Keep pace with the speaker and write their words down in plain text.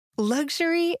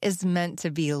Luxury is meant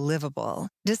to be livable.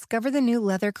 Discover the new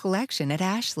leather collection at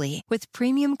Ashley with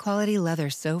premium quality leather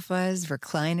sofas,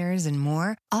 recliners, and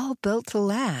more, all built to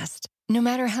last. No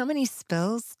matter how many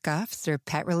spills, scuffs, or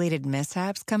pet-related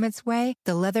mishaps come its way,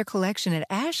 the leather collection at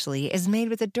Ashley is made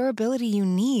with the durability you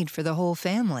need for the whole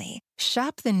family.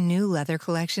 Shop the new leather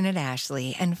collection at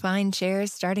Ashley and find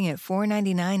chairs starting at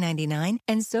 $499.99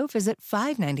 and sofas at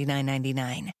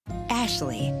 $599.99.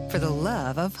 Ashley, for the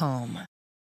love of home.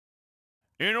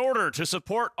 In order to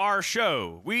support our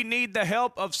show, we need the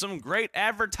help of some great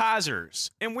advertisers.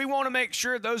 And we want to make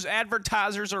sure those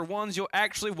advertisers are ones you'll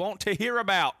actually want to hear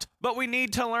about. But we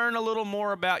need to learn a little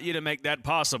more about you to make that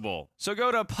possible. So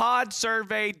go to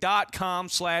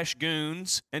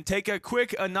podsurvey.com/goons and take a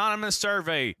quick anonymous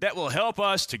survey that will help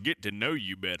us to get to know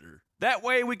you better. That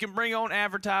way we can bring on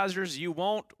advertisers you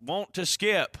won't want to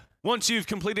skip. Once you've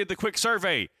completed the quick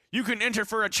survey, you can enter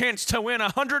for a chance to win a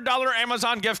 $100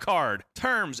 Amazon gift card.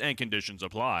 Terms and conditions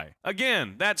apply.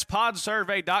 Again, that's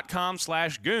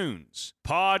podsurvey.com/goons.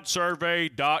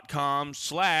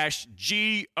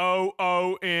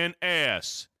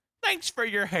 podsurvey.com/GOONS. Thanks for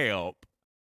your help.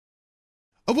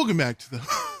 Welcome back to the...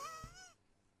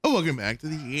 welcome back to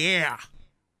the... Yeah.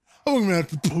 Welcome back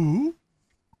to the poo.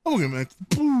 Welcome back to the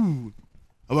poo.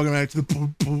 Welcome back to the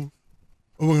poo poo.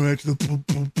 Welcome back to the poo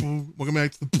poo poo. Welcome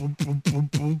back to the poo poo poo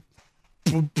poo.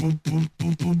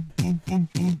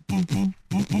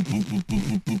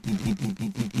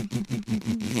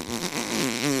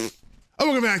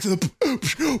 Welcome back to the...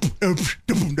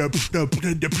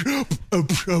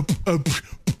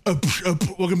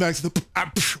 Welcome back to the...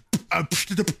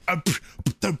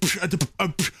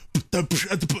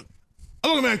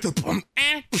 Welcome back to the... Welcome back to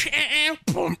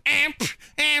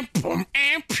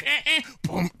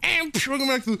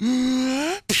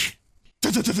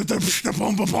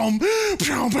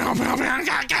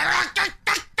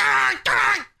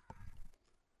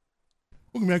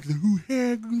Welcome back to the Who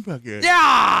Had Goon Podcast.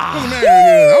 Yeah! Welcome back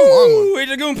again. That was a long one.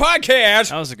 It's a Goon Podcast.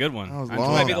 That was a good one. That was I long.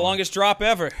 enjoyed Might be that the one. longest drop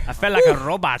ever. I felt like a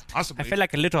robot. Possibly. I feel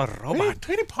like a little robot.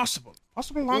 Pretty possible.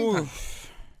 Possible long time.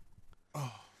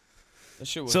 That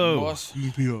shit was So- boss.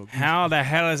 How the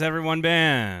hell has everyone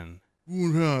been?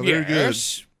 Very good.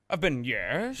 Yes. I've been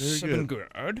Very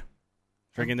good.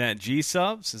 Drinking that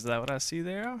G-Subs? Is that what I see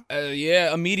there?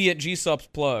 Yeah, immediate G-Subs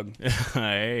plug.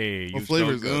 Hey, What you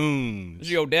flavor is go that? Goons. This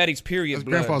is your daddy's period That's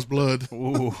blood. Grandpa's blood.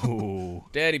 Ooh.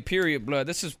 Daddy period blood.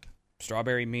 This is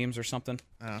strawberry memes or something.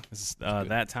 This is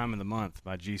That Time of the Month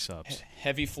by G-Subs.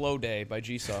 Heavy Flow Day by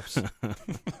G-Subs.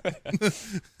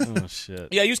 Oh, shit.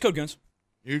 Yeah, use code Goons.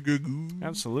 You're good. Goon.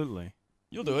 Absolutely.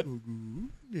 You'll do it.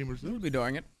 Gamers. You'll be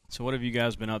doing it. So what have you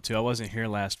guys been up to? I wasn't here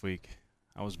last week.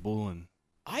 I was bulling.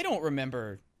 I don't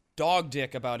remember dog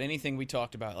dick about anything we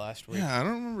talked about last week. Yeah, I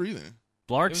don't remember either.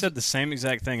 Blark said the same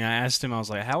exact thing. I asked him, I was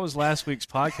like, how was last week's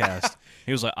podcast?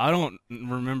 He was like, I don't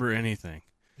remember anything.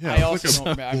 Yeah, I it's also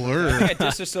like don't a remember. blur. I think I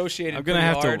disassociated I'm gonna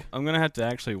pretty have hard. to. I'm gonna have to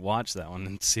actually watch that one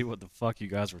and see what the fuck you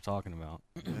guys were talking about.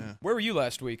 Yeah. Where were you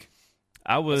last week?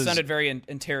 I It was. sounded very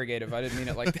interrogative. I didn't mean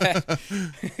it like that.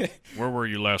 Where were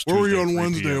you last? Where were you Tuesday, on 3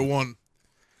 Wednesday p.m.? at 1?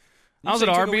 I was You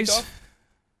at took a week Arby's. off?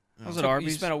 I was at You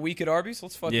Arby's. spent a week at Arby's?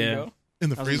 Let's fucking Yeah. go. In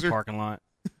the I was in the freezer? parking lot.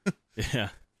 Yeah,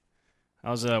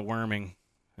 I was worming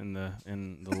in the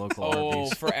local Oh,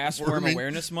 Arby's. for Ass Worm Worming.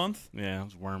 Awareness Month? Yeah, I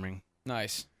was worming.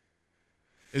 Nice.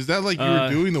 Is that like you were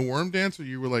doing the worm dance, or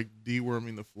you were like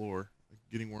deworming the floor? Like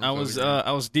getting worms I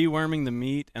was deworming the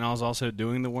meat, and I was also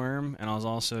doing the worm, and I was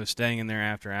also staying in there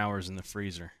after hours in the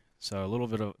freezer. So a little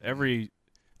bit of every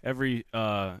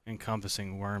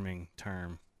encompassing worming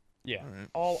term. Yeah. All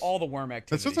right. All the worm That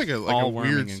activities. sounds like a All weird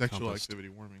worming sexual encompassed. activity,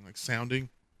 worming. Like sounding,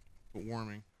 but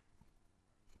warming.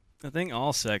 I think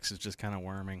all sex is just kind of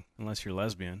worming, unless you're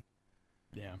lesbian.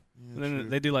 Yeah. Yeah, And then true.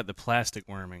 they do like the plastic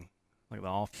worming, like the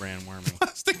off-brand worming.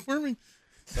 Plastic worming.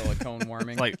 Silicone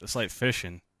worming. It's like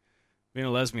fishing. Being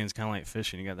a lesbian is kind of like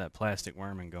fishing. You got that plastic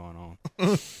worming going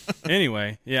on.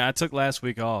 Anyway, yeah, I took last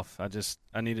week off.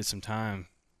 I needed some time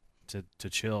to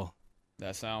chill.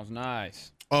 That sounds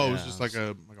nice. Oh, it was Yeah, just like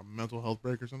a mental health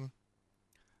break or something.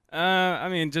 I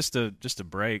mean, just a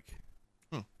break.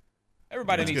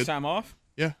 Everybody That's needs good. time off.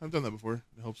 Yeah, I've done that before.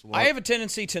 It helps a lot. I have a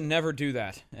tendency to never do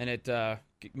that, and it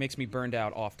makes me burned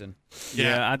out often.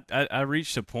 Yeah, I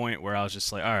reached a point where I was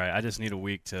just like, all right, I just need a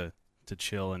week to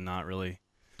chill and not really.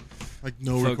 like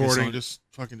no focus recording, on- just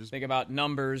fucking just. Think about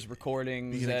numbers,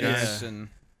 recordings, Being a edits, guy. and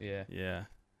yeah. Yeah,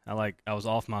 I was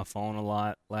off my phone a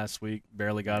lot last week.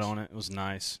 Barely got on it. It was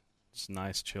nice. It's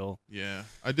nice, chill. Yeah,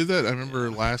 I did that. I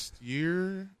remember last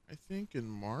year, I think in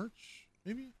March,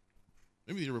 maybe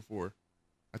the year before.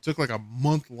 I took like a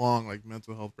month long like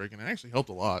mental health break, and it actually helped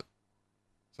a lot.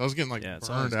 So I was getting it's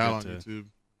always burned out on good YouTube.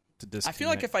 to disconnect. I feel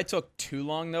like if I took too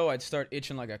long, though, I'd start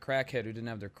itching like a crackhead who didn't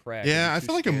have their crack. Yeah, I'd I be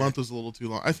feel too like a scared. month was a little too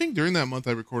long. I think during that month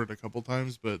I recorded a couple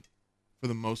times, but for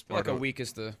the most part, Like a week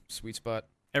is the sweet spot.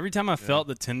 Every time I felt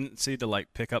the tendency to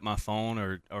like pick up my phone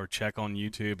or check on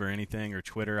YouTube or anything or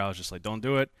Twitter, I was just like, don't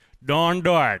do it. Don't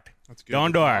do it. That's good.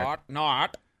 Don't do it.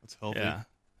 Not. That's healthy. Yeah.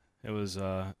 It was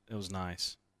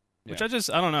nice. Which Yeah.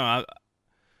 I don't know.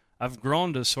 I've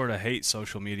grown to sort of hate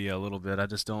social media a little bit. I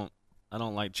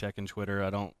don't like checking Twitter. I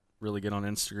don't really get on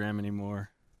Instagram anymore,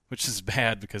 which is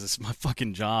bad because it's my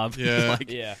fucking job. Yeah.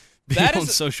 Yeah. Being That on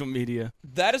is social media.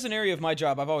 That is an area of my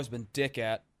job I've always been dick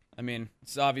at. I mean,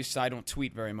 it's obvious I don't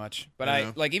tweet very much, but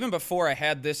Yeah. I even before I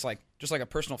had this just like a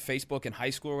personal Facebook in high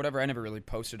school or whatever, I never really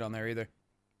posted on there either.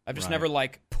 I've just Right. never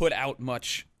put out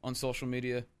much on social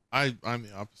media. I'm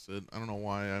the opposite. I don't know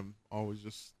why. I'm always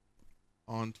just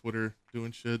on Twitter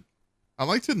doing shit. I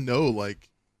like to know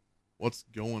what's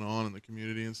going on in the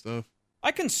community and stuff.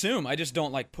 I consume, I just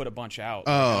don't put a bunch out.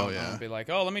 Oh, I yeah. don't be like,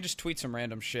 oh, let me just tweet some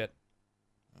random shit.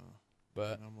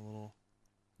 But And I'm a little.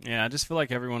 Yeah, I just feel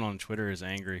like everyone on Twitter is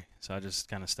angry, so I just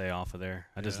kind of stay off of there.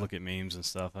 I just Yeah. look at memes and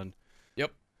stuff.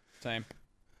 same.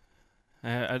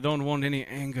 I don't want any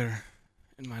anger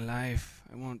in my life.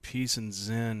 I want peace and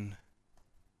zen.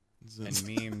 And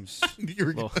memes. You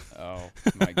were- Little, Oh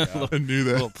my god. I knew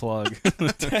little that. plug.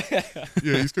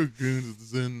 Yeah, he's go Goons at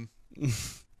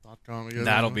Zen.com.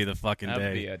 That'll be the fucking That'd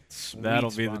day. be a sweet That'll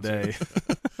be the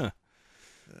sponsor. day.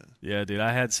 Yeah, dude,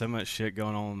 I had so much shit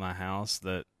going on in my house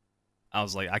that I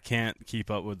was like, I can't keep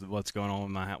up with what's going on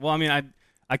in my house. Well, I mean,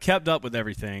 I kept up with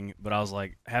everything, but I was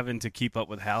like having to keep up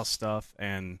with house stuff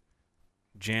and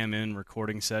jam in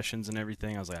recording sessions and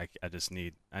everything. I was like,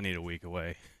 I need a week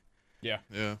away. Yeah.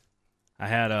 I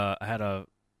had a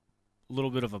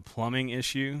little bit of a plumbing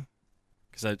issue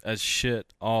because I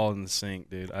shit all in the sink,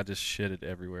 dude. I just shitted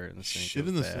everywhere in the sink. Shit It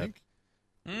in was the bad. sink?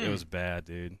 It was bad,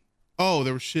 dude. Oh,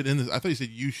 there was shit in this. I thought you said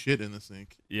you shit in the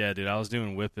sink. Yeah, dude, I was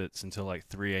doing whippets until like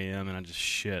 3 a.m. and I just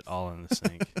shit all in the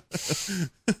sink.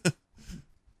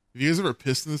 Have you guys ever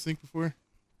pissed in the sink before?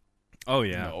 Oh,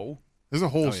 yeah. No. There's a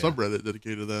whole Oh, yeah. subreddit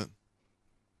dedicated to that.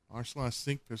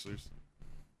 r/sink pissers.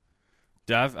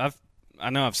 Dude, I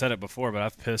know I've said it before, but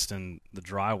I've pissed in the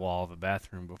drywall of a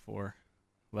bathroom before.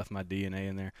 Left my DNA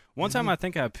in there. One time I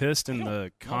think I pissed in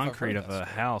the I've concrete heard of that a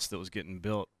story. house that was getting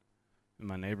built in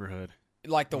my neighborhood.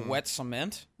 Like the wet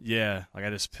cement? Yeah, like I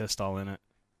just pissed all in it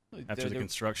after the They're-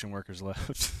 construction workers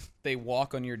left. They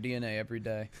walk on your DNA every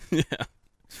day. Yeah.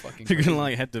 It's fucking You're crazy.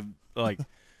 gonna have to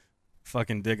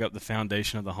fucking dig up the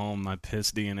foundation of the home. My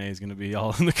piss DNA is gonna be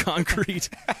all in the concrete.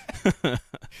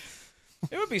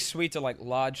 It would be sweet to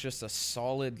lodge just a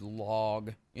solid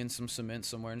log in some cement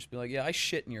somewhere and just be like, yeah, I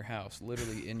shit in your house,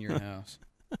 literally in your house.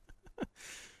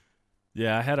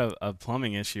 Yeah, I had a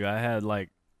plumbing issue. I had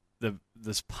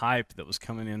this pipe that was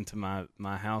coming into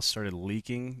my house started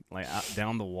leaking out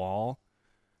down the wall,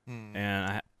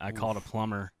 and I called a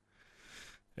plumber,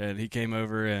 and he came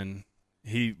over and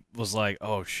he was like,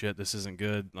 "Oh shit, this isn't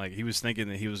good." Like he was thinking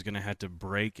that he was gonna have to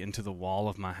break into the wall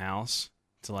of my house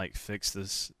to fix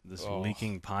this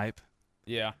leaking pipe,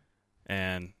 Yeah.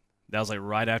 and that was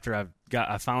right after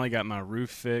I finally got my roof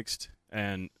fixed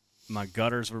and my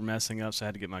gutters were messing up, so I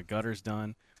had to get my gutters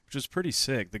done. Which was pretty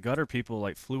sick. The gutter people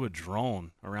flew a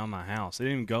drone around my house. They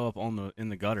didn't even go up in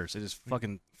the gutters. They just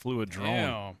fucking flew a drone.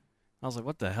 Damn. I was like,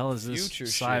 what the hell is this Future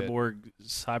shit.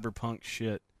 cyberpunk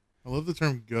shit? I love the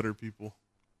term gutter people.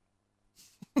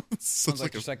 It's such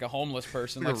Sounds just like a homeless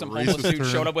person. like Like a some homeless racist dude term.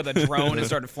 showed up with a drone and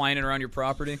started flying it around your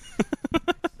property.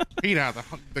 Peter,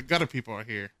 the gutter people are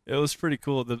here. It was pretty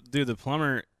cool. The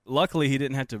plumber, luckily he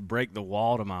didn't have to break the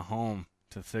wall to my home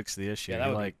to fix the issue. Yeah, that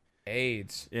He, would be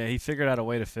AIDS. Yeah, he figured out a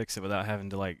way to fix it without having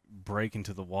to break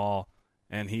into the wall.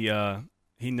 And he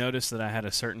noticed that I had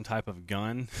a certain type of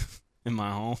gun in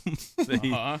my home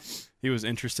that he was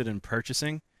interested in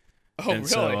purchasing. Oh, and really?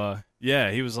 So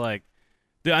yeah, he was like,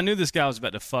 dude, I knew this guy was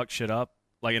about to fuck shit up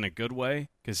in a good way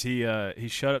because he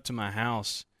showed up to my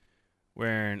house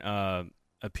wearing a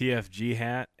PFG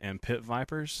hat and pit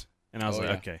vipers, and I was Oh, like,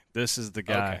 yeah. okay, this is the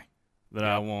guy Okay. that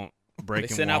I want They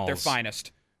breaking sent walls. out their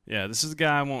finest. Yeah, this is the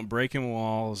guy I want breaking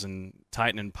walls and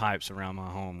tightening pipes around my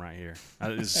home right here.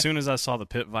 As soon as I saw the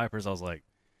pit vipers, I was like,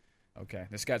 Okay,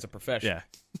 this guy's a professional.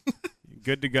 yeah,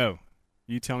 good to go.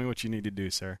 You tell me what you need to do,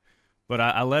 sir. But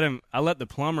I let the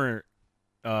plumber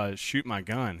shoot my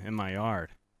gun in my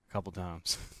yard a couple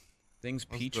times. Things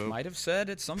Peach dope. might have said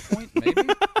at some point, maybe.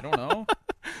 I don't know.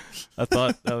 I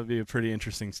thought that would be a pretty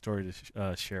interesting story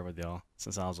to share with y'all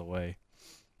since I was away.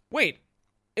 Wait,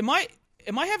 am I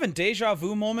am I having deja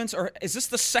vu moments, or is this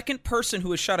the second person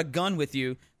who has shot a gun with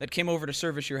you that came over to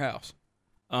service your house?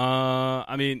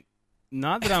 I mean,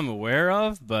 not that I'm aware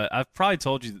of, but I've probably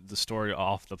told you the story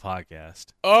off the podcast.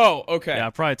 Oh, okay. Yeah, I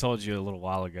probably told you a little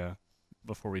while ago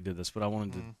before we did this, but I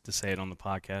wanted to say it on the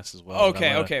podcast as well.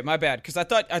 Okay, my bad. Because I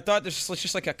thought this was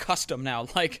just like a custom now,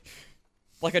 like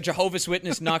a Jehovah's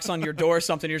Witness knocks on your door or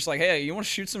something. You're just like, hey, you want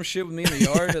to shoot some shit with me in the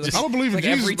yard? I don't believe in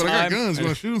Jesus, but I got guns. You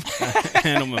want to shoot them?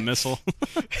 Hand him a missile.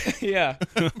 Yeah.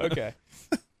 Okay.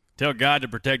 Tell God to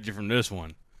protect you from this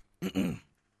one.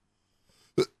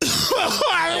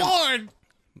 Lord.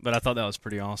 But I thought that was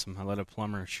pretty awesome. I let a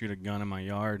plumber shoot a gun in my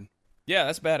yard. Yeah,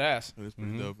 that's badass. That is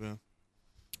pretty dope, yeah.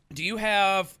 Do you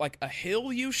have like a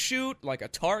hill you shoot, like a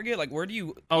target? Like where do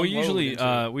you? Oh, unload usually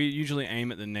into? we usually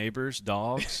aim at the neighbors'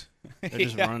 dogs. They're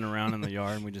just running around in the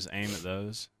yard, and we just aim at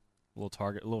those. A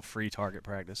little free target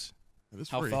practice.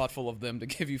 How thoughtful of them to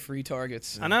give you free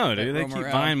targets. I know, dude. They roam keep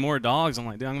around. buying more dogs. I'm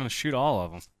like, dude, I'm going to shoot all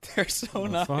of them. They're so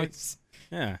the fuck? nice.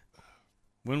 Yeah.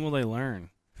 When will they learn?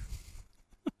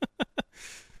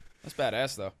 That's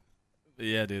badass, though. But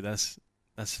yeah, dude, that's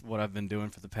what I've been doing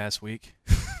for the past week.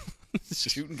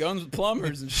 Shooting guns with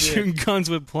plumbers and shit. Shooting guns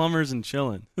with plumbers and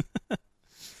chilling.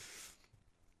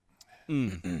 Bro,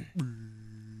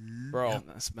 Yeah,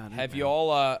 that's about it, have man.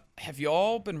 you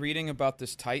all been reading about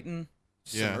this Titan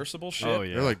Yeah. submersible shit? Oh,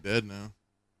 yeah. They're like dead now.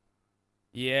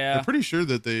 Yeah. They're pretty sure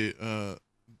that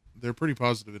they're pretty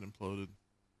positive it imploded.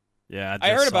 Yeah, I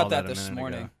just heard saw about that a this minute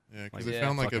morning. ago. Yeah, because Like, they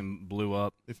found like fucking blew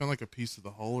up. a piece of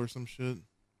the hull or some shit.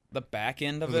 The back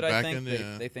end of The it, I back think. end, They,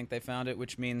 yeah. they think they found it,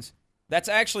 which means that's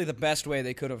actually the best way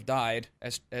they could have died,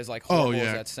 as like horrible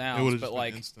as that It sounds. would've But just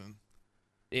like, been instant.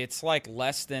 it's like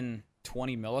less than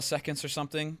 20 milliseconds or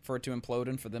something for it to implode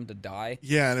and for them to die.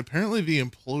 Yeah, and apparently the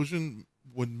implosion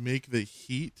would make the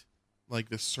heat like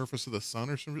the surface of the sun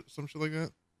or some shit like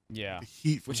that. Yeah. The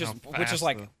heat, from Which is how which is fast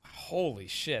like the- holy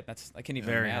shit. I can't even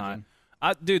Very imagine.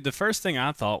 Dude, the first thing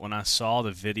I thought when I saw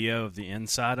the video of the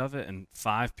inside of it and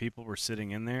 5 people were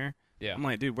sitting in there, Yeah. I'm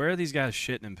like, dude, where are these guys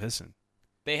shitting and pissing?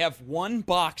 They have one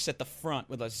box at the front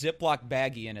with a Ziploc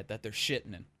baggie in it that they're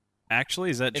shitting in. Actually,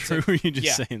 is that It's true? Or are you just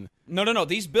yeah. saying that? No.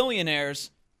 These billionaires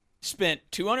spent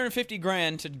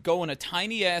 $250,000 to go in a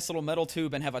tiny ass little metal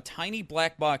tube and have a tiny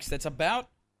black box that's about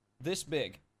this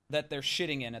big that they're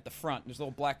shitting in at the front. There's a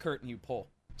little black curtain you pull.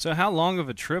 So how long of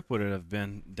a trip would it have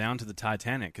been down to the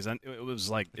Titanic? Because it was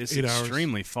like, it's 8 hours.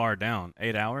 extremely far down.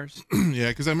 8 hours? Yeah,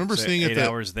 because I remember So seeing 8 it.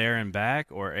 hours there and back,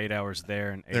 or 8 hours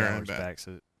there and 8 There and hours back. back.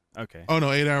 So, okay. Oh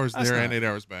no, 8 hours That's there not- and 8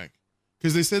 hours back.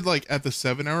 Because they said like at the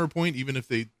 7-hour point, even if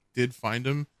they did find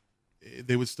them,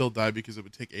 they would still die because it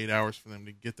would take 8 hours for them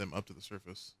to get them up to the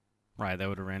surface. Right, they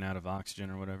would have ran out of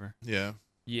oxygen or whatever. Yeah,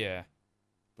 Yeah.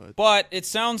 but But it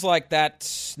sounds like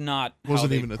that's not how Wasn't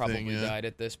they even a probably thing, yeah. died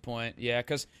at this point. Yeah,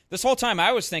 because this whole time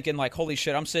I was thinking, like, holy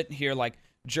shit, I'm sitting here, like,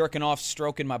 jerking off,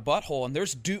 stroking my butthole, and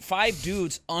there's 5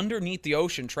 dudes underneath the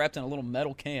ocean trapped in a little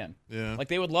metal can. yeah, Like,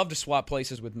 they would love to swap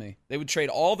places with me. They would trade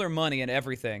all their money and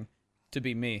everything to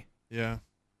be me. yeah.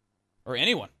 Or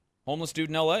anyone. Homeless dude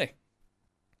in L.A.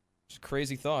 Just a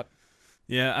crazy thought.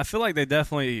 Yeah, I feel like they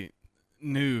definitely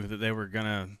knew that they were going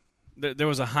to... There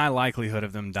was a high likelihood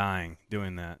of them dying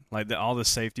doing that. Like, all the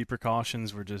safety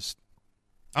precautions were just...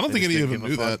 I don't They think just any of didn't them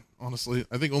give knew a that. fuck. Honestly,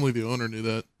 I think only the owner knew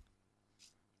that.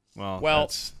 Well,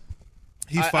 Well,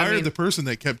 He I fired mean- the person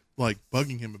that kept like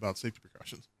bugging him about safety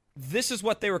precautions. This is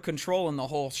what they were controlling the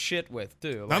whole shit with,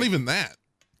 too. Not Like, even that.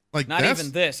 Like Not that's-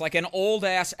 even this. Like an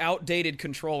old-ass, outdated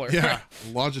controller. Yeah,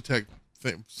 Logitech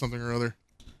thing, something or other.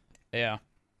 Yeah.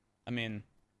 I mean,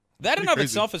 that in Pretty of crazy.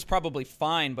 itself is probably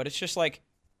fine, but it's just like,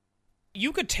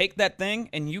 you could take that thing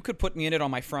and you could put me in it on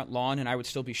my front lawn and I would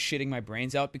still be shitting my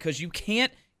brains out because you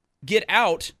can't get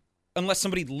out unless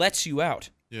somebody lets you out.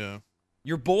 Yeah,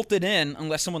 You're bolted in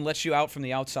unless someone lets you out from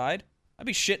the outside. I'd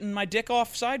be shitting my dick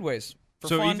off sideways for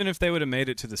so fun. even if they would have made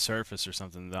it to the surface or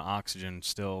something, the oxygen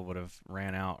still would have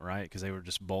ran out, right? Because they were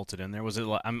just bolted in there. Was it?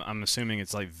 Like, I'm assuming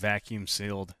it's like vacuum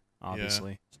sealed,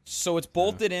 obviously. So it's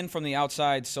bolted in from the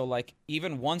outside, so like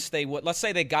even once they would, let's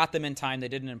say they got them in time, they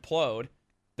didn't implode,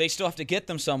 they still have to get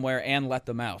them somewhere and let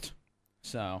them out.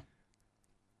 So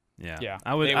Yeah,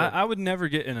 I would. they were- I would never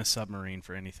get in a submarine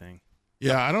for anything.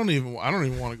 yeah. I don't even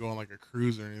want to go on like a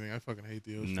cruise or anything. I fucking hate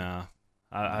the ocean. No,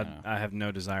 I have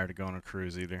no desire to go on a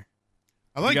cruise either.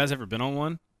 I like. You guys ever been on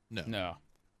one? no.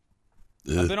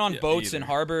 I've been on Yeah, boats and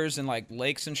either. harbors and like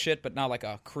lakes and shit, but not like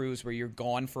a cruise where you're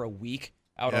gone for a week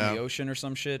out Yeah. on the ocean or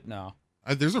some shit. No.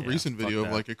 There's a Yeah, recent fuck video of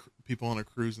that. like people on a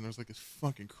cruise and there's like this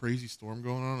fucking crazy storm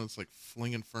going on. It's like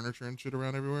flinging furniture and shit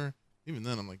around everywhere. Even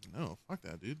then, I'm like, no, fuck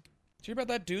that, dude. Did you hear about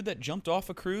that dude that jumped off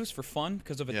a cruise for fun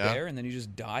because of a dare, and then he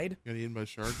just died? Got eaten by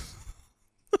sharks.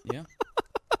 Yeah.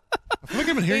 I feel like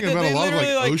I've been hearing about a lot of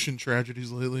literally, ocean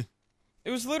tragedies lately.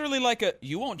 It was literally like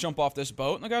you won't jump off this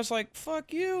boat, and the guy's like,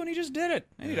 fuck you, and he just did it,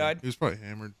 and he died. He was probably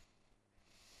hammered.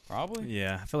 Probably.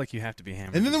 Yeah, I feel like you have to be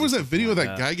hammered. And then there was that video of like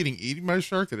that guy getting eaten by a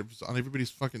shark that it was on everybody's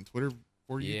fucking Twitter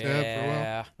for you tab for a while.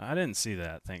 Yeah. I didn't see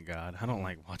that, thank God. I don't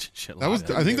like watching shit That like was.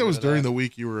 that. I think that was Get rid of during that. the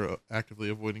week you were actively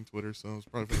avoiding Twitter, so it was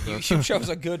probably for the best. You chose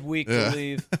a good week to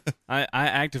leave. I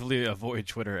actively avoid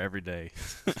Twitter every day.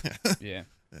 Yeah.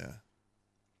 Yeah.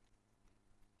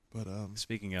 But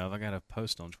Speaking of, I got a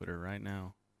post on Twitter right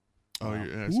now. oh,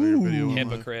 I saw your video. online.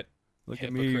 Hypocrite. Look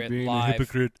at me Hypocrite being live. a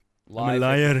hypocrite. Live I'm a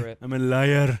liar. hypocrite. I'm a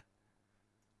liar.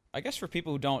 I guess for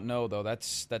people who don't know, though,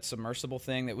 that's that submersible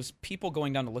thing. That was people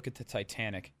going down to look at the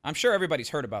Titanic. I'm sure everybody's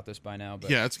heard about this by now, but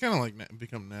Yeah, it's kind of like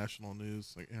become national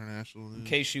news, like international news. in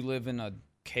case you live in a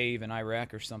cave in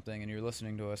Iraq or something and you're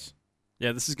listening to us.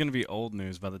 Yeah, this is going to be old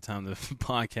news by the time the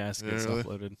podcast gets really?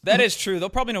 uploaded. That is true. They'll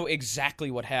probably know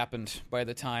exactly what happened by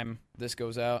the time this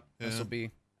goes out. This Yeah. will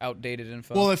be outdated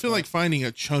info. Well, I feel but- like finding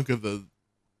a chunk of the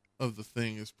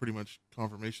thing is pretty much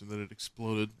confirmation that it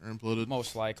exploded or imploded.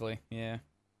 most likely, yeah.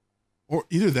 Or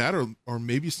either that or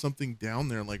maybe something down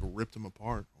there like ripped them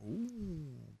apart.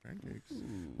 Ooh, pancakes.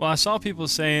 Well, I saw people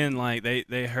saying like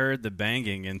they heard the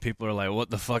banging, and people are like, "What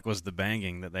the fuck was the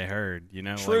banging that they heard?" You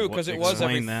know, True, like, because it was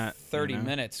every explain that, 30 you know?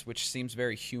 minutes, which seems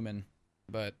very human.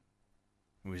 But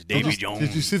It was Davy Did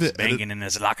Jones you see the banging in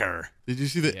his locker. Did you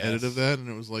see the Yes. edit of that? And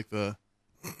it was like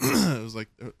it was like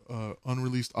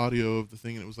unreleased audio of the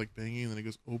thing, and it was like banging, and then it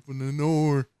goes, "Open the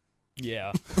door."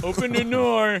 yeah, open the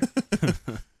door.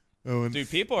 Oh, and Dude,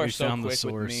 people are We so found the quick with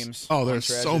source. memes. Oh, on there's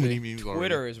so tragedy. many memes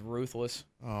Twitter already. is ruthless.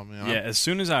 Oh man, Yeah, as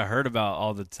soon as I heard about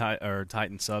all the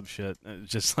Titan sub shit, it was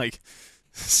just like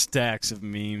stacks of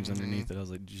memes underneath it. I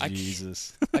was like,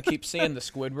 Jesus. I keep seeing the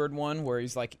Squidward one where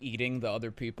he's like eating the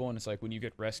other people, and it's like when you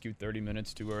get rescued 30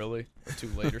 minutes too early or too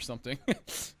late or something.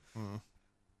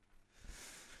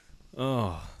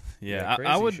 Oh, Yeah, yeah. I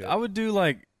crazy would shit. do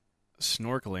like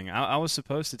snorkeling. I was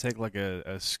supposed to take like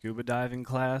a scuba diving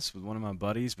class with one of my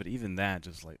buddies, but even that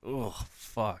just like, oh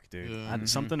fuck, dude. Yeah.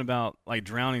 Something about like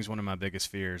drowning is one of my biggest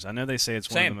fears. I know they say it's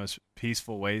one of Same. the most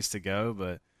peaceful ways to go,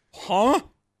 but Huh?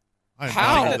 I have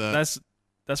How? not heard that.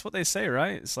 that's what they say,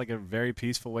 right? It's like a very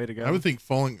peaceful way to go. I would think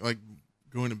falling, like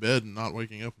going to bed and not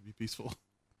waking up would be peaceful.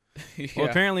 Yeah. Well,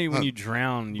 apparently when Not you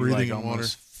drown, you breathing like in water.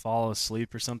 almost fall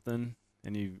asleep or something,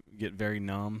 and you get very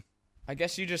numb. I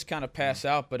guess you just kind of pass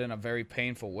out, but in a very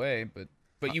painful way.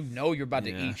 But you know you're about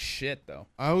to Yeah. eat shit, though.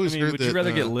 I always I mean, heard would that you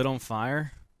rather get lit on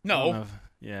fire? I don't No. know if-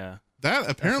 yeah. that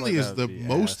apparently like is that the would be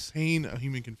most ass. pain a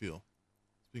human can feel.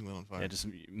 Being lit on fire. Yeah, just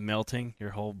melting,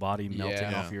 your whole body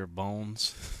melting Yeah. off your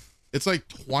bones. It's like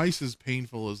twice as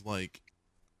painful as like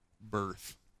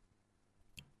birth.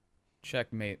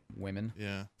 Checkmate, women.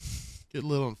 Yeah. Get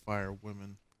lit on fire,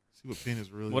 women. See what pain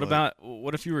is really What like. about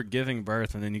what if you were giving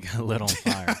birth and then you got lit on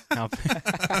fire? How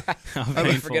I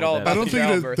painful forget all would that I about don't be? think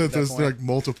childbirth that at that there's point. like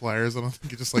multipliers. I don't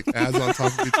think it just like adds on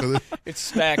top of each other. It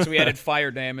stacks. We added fire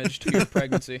damage to your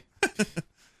pregnancy.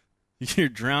 You're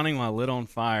drowning while lit on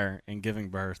fire and giving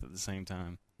birth at the same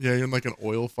time. Yeah, you're in like an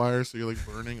oil fire, so you're like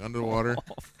burning underwater.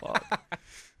 Oh fuck.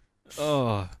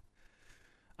 Oh,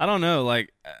 I don't know.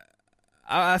 Like,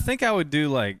 I think I would do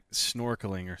like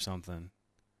snorkeling or something,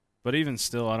 but even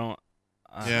still, I don't.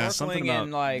 Yeah. something Snorkeling about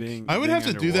and, like- being, I would being have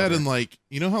to do that underwater. in like,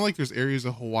 you know how like there's areas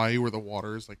of Hawaii where the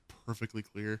water is like perfectly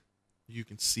clear, you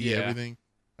can see Yeah. everything.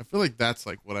 I feel like that's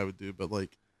like what I would do, but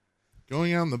like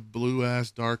going out in the blue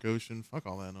ass dark ocean, fuck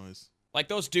all that noise. Like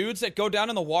those dudes that go down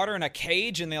in the water in a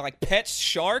cage and they like pet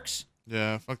sharks?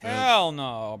 Yeah, fuck that. Hell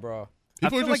no, bro. I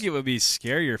People feel are like just- it would be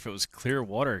scarier if it was clear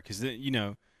water, because you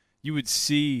know, you would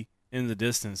see in the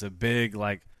distance a big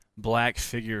like black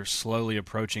figure slowly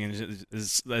approaching, and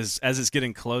as it's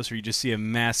getting closer, you just see a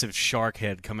massive shark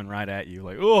head coming right at you.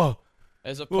 Like, oh,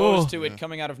 As opposed to Yeah. it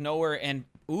coming out of nowhere and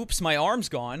oops, my arm's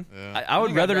gone. Yeah. I would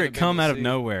think I'd rather rather it be come able to out of see.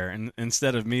 nowhere, and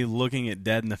instead of me looking it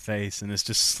dead in the face, and it's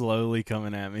just slowly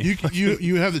coming at me.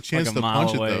 you have the chance a to mile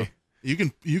punch away. it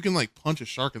though. You can like punch a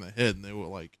shark in the head and they will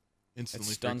like It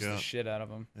instantly stuns freak the out. shit out of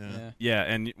them. Yeah. Yeah,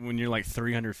 and when you're like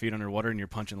 300 feet underwater and you're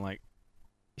punching like,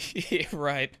 Yeah.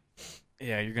 Right.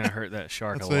 yeah, you're gonna hurt that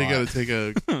shark That's a why lot. you got to take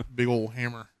a big old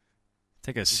hammer.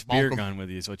 Take a spear 'em. gun with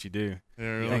you is what you do. Yeah,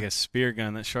 You really. take a spear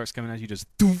gun, that shark's coming at you, just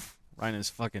doof, right in his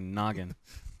fucking noggin.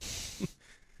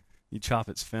 You chop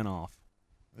its fin off,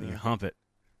 and you Yeah. hump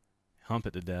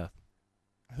it to death.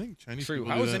 I think Chinese True. people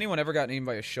How do has that. anyone ever gotten eaten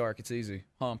by a shark? It's easy.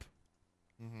 Hump.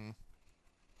 Mhm.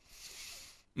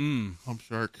 Mmm. Hump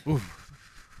shark.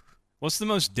 What's the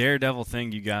most daredevil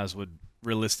thing you guys would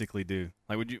realistically do?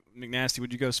 Like, McNasty,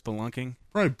 would you go spelunking?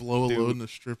 Probably blow a load in a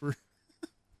stripper.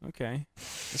 Okay.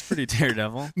 That's pretty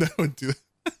daredevil. No, I wouldn't do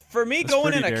that. For me, That's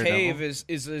going in pretty a daredevil. cave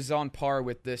is on par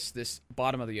with this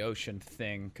bottom of the ocean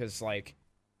thing, because like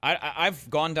I've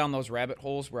gone down those rabbit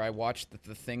holes where I watch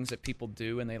the things that people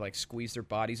do and they like squeeze their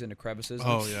bodies into crevices.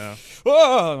 Oh, yeah.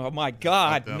 Oh my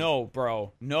God, Fuck them. no,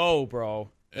 bro.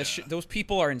 Yeah. Those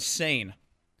people are insane.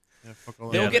 Yeah, fuck all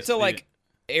They'll that. get to the- like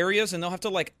areas and they'll have to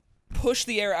like push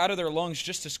the air out of their lungs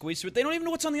just to squeeze through it. They don't even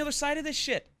know what's on the other side of this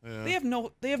shit. Yeah. They have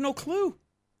no clue.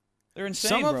 They're insane,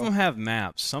 Some of bro. them have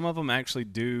maps. Some of them actually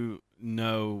do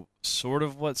know sort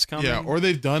of what's coming. Yeah, or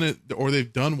they've done it, or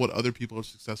they've done what other people have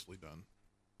successfully done.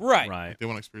 Right. Right. They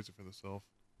want to experience it for themselves.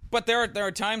 But there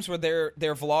are times where they're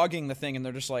vlogging the thing and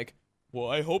they're just like, well,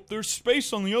 I hope there's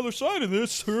space on the other side of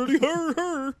this. Hurdy,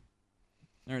 her.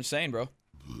 They're insane, bro.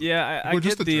 Yeah, I We're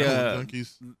get just the adrenaline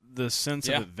junkies. the sense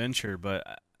Yeah. of adventure,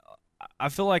 but I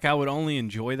feel like I would only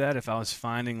enjoy that if I was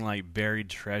finding like buried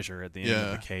treasure at the end of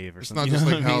Yeah. a cave or It's something. not just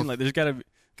You know like what I how- mean? Like there's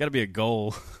gotta be a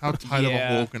goal. How tight of a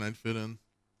Yeah. hole can I fit in?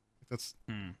 That's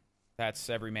That's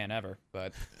every man ever.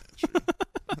 But true.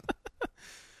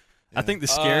 I think the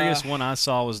scariest one I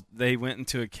saw was they went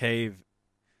into a cave.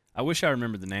 I wish I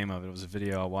remembered the name of it. It was a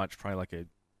video I watched, probably like a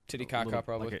Titicaca, little-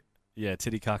 probably. like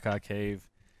Titicaca cave.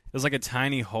 It was like a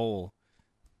tiny hole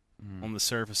Mm. on the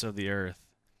surface of the earth,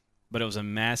 but it was a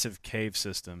massive cave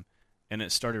system, and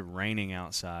it started raining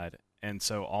outside, and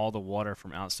so all the water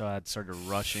from outside started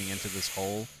rushing into this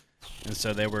hole, and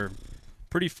so they were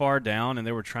pretty far down, and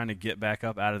they were trying to get back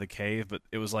up out of the cave, but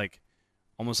it was like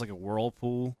almost like a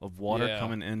whirlpool of water Yeah.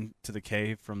 coming into the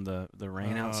cave from the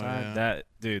rain Oh, outside.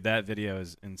 yeah. That video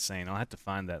is insane. I'll have to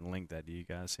find that and link that to you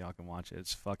guys so y'all can watch it.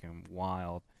 It's fucking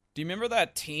wild. Do you remember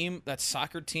that team, that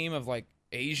soccer team of like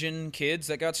Asian kids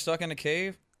that got stuck in a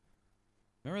cave?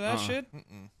 Remember that shit?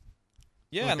 Mm-mm.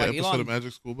 Yeah, Like and an like episode Elon. of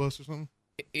Magic School Bus or something.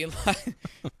 Eli,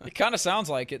 it kind of sounds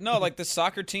like it. No, like the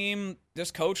soccer team,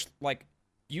 this coach like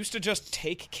used to just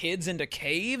take kids into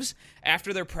caves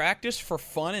after their practice for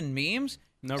fun and memes.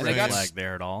 No And red they got flag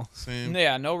there at all. Same.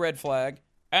 Yeah, no red flag.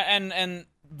 And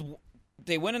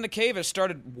they went in the cave. It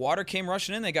started. Water came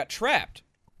rushing in. They got trapped.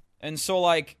 And so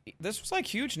like this was like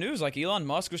huge news. Like Elon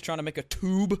Musk was trying to make a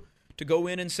tube to go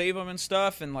in and save them and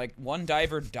stuff. And like one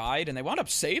diver died, and they wound up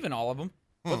saving all of them.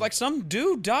 But like some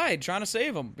dude died trying to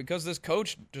save them because this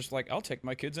coach just like, I'll take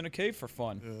my kids in a cave for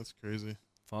fun. Yeah, that's crazy.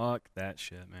 Fuck that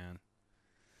shit, man.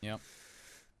 Yep.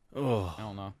 Oh, I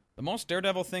don't know. The most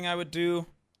daredevil thing I would do,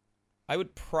 I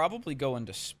would probably go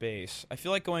into space. I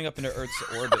feel like going up into Earth's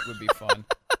orbit would be fun.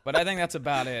 But I think that's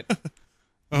about it.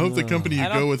 I hope the company you I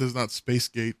don't- go with is not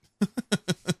Spacegate.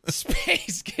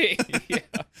 Space Gate. Yeah.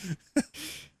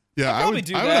 Yeah, I'd probably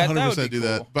do I that. would That 100% would be do cool.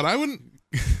 that. But I wouldn't.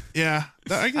 Yeah,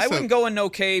 I guess I wouldn't go in no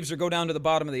caves or go down to the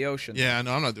bottom of the ocean. Yeah,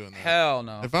 no, I'm not doing that. Hell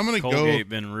no. If I'm gonna Colgate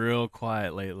been real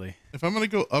quiet lately. if I'm gonna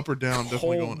go up or down,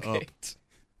 definitely going up. Colgate.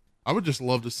 I would just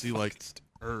love to see like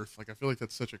Earth. Like I feel like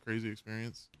that's such a crazy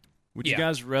experience. Would Yeah. you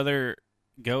guys rather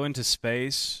go into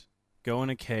space, go in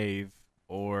a cave,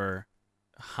 or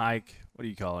hike? What do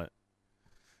you call it?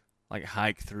 Like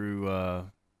hike through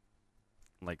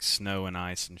like snow and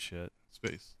ice and shit.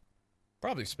 Space.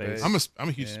 Probably Space. space. I'm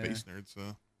a huge Yeah. space nerd, so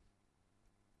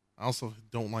I also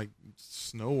don't like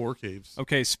snow or caves.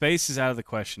 Okay, space is out of the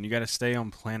question. You got to stay on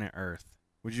planet Earth.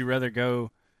 Would you rather go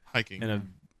Hiking. in a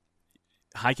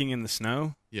hiking in the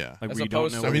snow? Yeah. Like As where you don't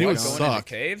opposed know to I where mean, it you're would going going? into suck.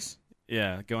 caves.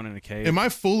 Yeah, going in a cave. Am I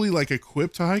fully like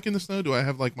equipped to hike in the snow? Do I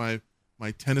have like my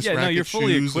tennis yeah, racket no, you're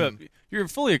fully shoes equipped. and- You're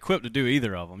fully equipped to do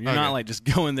either of them. You're Okay. not like just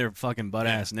go in there fucking butt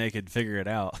Yeah. ass naked, figure it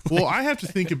out. Well, I have to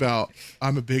think about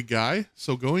I'm a big guy,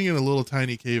 so going in a little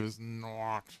tiny cave is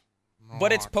not.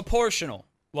 But it's proportional.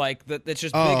 Like it's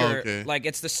just Oh, bigger. okay. Like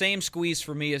it's the same squeeze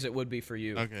for me as it would be for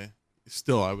you. Okay.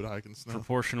 Still, I would hike in snow.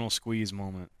 Proportional squeeze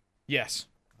moment. Yes.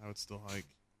 I would still hike.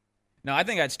 No, I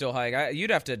think I'd still hike. You'd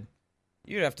have to.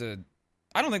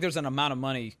 I don't think there's an amount of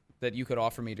money that you could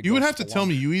offer me to. You go would have to tell spelunk.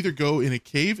 me you either go in a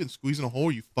cave and squeeze in a hole,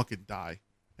 or you fucking die.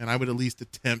 And I would at least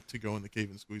attempt to go in the cave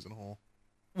and squeeze in a hole.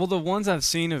 Well, the ones I've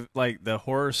seen of like the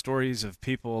horror stories of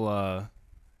people.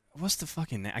 What's the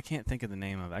fucking name? I can't think of the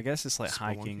name of it. I guess it's like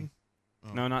hiking.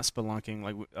 Oh. No, not spelunking.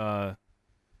 Like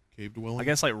Cave dwelling. I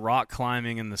guess like rock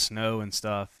climbing in the snow and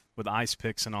stuff with ice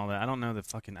picks and all that. I don't know the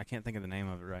fucking. I can't think of the name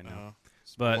of it right now.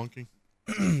 But- spelunking.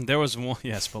 There was one,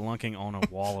 spelunking on a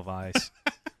wall of ice.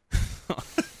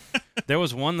 There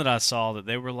was one that I saw that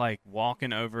they were like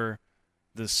walking over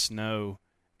the snow,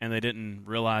 and they didn't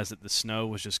realize that the snow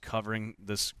was just covering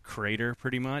this crater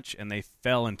pretty much, and they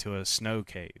fell into a snow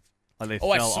cave. Like they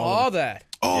Oh, I fell saw all the- that.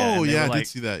 Oh and they yeah, were I like- did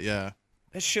see that. Yeah.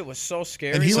 This shit was so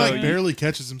scary. And he So like you- barely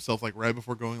catches himself like right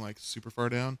before going like super far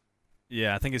down.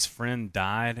 Yeah, I think his friend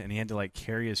died, and he had to like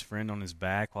carry his friend on his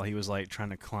back while he was like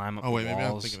trying to climb up Oh wait, the maybe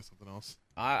I'm walls. thinking of something else.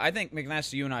 I think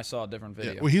McNasty, you and I saw a different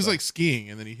video. Yeah. Well, he's but- like skiing,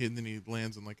 and then he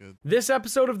lands in like a. This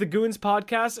episode of the Goons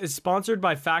podcast is sponsored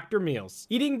by Factor Meals.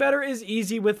 Eating better is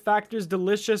easy with Factor's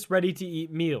delicious,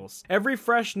 ready-to-eat meals. Every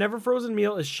fresh, never frozen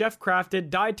meal is chef-crafted,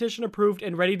 dietitian approved,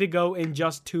 and ready to go in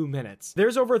just 2 minutes.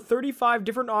 There's over 35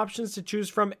 different options to choose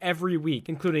from every week,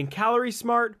 including Calorie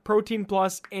Smart, Protein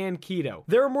Plus, and Keto.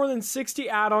 There are more than 60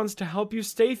 add-ons to help you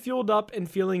stay fueled up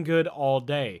and feeling good all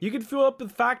day. You can fuel up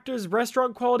with Factor's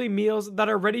restaurant-quality meals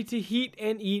that are ready to heat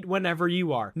and eat whenever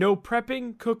you are. No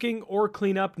prepping, cooking, or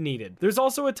cleanup needed. There's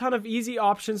also a ton of easy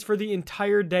options for the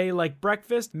entire day like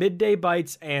breakfast, midday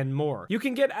bites, and more. You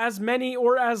can get as many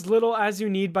or as little as you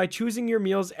need by choosing your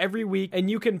meals every week, and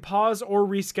you can pause or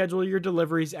reschedule your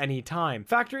deliveries anytime.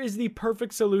 Factor is the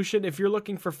perfect solution if you're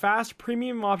looking for fast,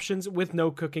 premium options with no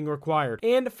cooking required.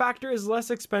 And Factor is less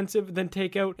expensive than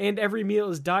takeout, and every meal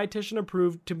is dietitian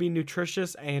approved to be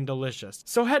nutritious and delicious.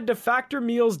 So head to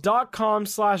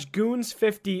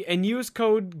factormeals.com/goons50 and use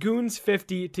code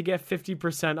goons50 to get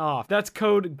 50% off. That's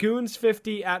code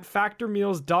goons50 at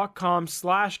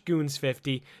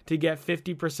factormeals.com/goons50 to get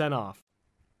 50% off.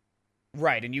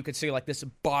 Right, and you could see like this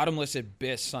bottomless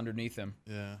abyss underneath him.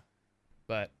 Yeah.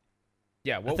 But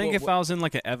yeah, I think if I was in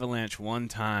like an avalanche one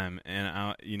time and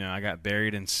I got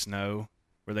buried in snow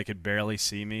where they could barely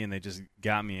see me and they just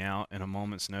got me out in a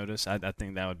moment's notice, I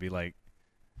think that would be like,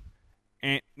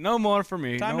 no more for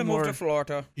me. time no to more. move to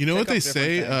Florida. You know Pick what they up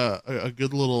different say? things. A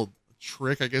good little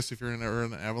trick, I guess, if you're in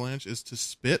an avalanche, is to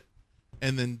spit,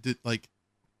 and then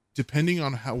depending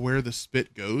on where the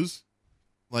spit goes,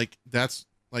 like that's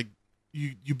like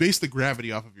you base the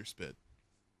gravity off of your spit.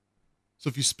 So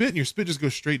if you spit and your spit just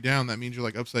goes straight down, that means you're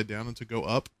like upside down, and to go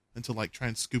up and to like try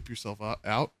and scoop yourself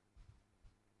out.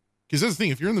 Because that's the thing,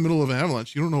 if you're in the middle of an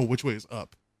avalanche, you don't know which way is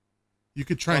up. You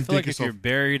could try I and feel dig like if yourself. you're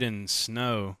buried in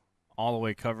snow all the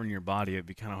way covering your body, it'd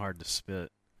be kind of hard to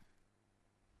spit.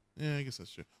 Yeah, I guess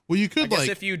that's true. Well, you I could guess like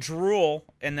if you drool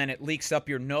and then it leaks up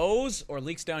your nose or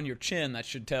leaks down your chin, that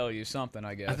should tell you something,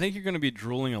 I guess. I think you're going to be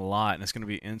drooling a lot, and it's going to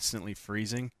be instantly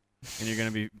freezing, and you're going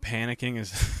to be panicking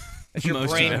as It's your most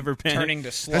brain you've ever panicked. turning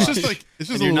to slush. it's just like it's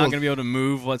just And a you're not little. going to be able to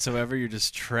move whatsoever. You're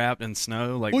just trapped in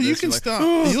snow. Like Well, you this. can You're like,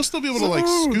 stop. You'll still be able to like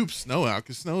scoop snow out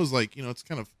because snow is like it's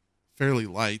kind of fairly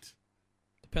light.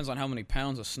 Depends on how many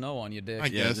pounds of snow on your dick. I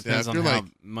Yeah, it guess. depends if on you're how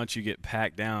like much you get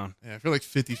packed down. if you're like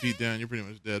 50 feet down, you're pretty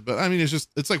much dead. But I mean,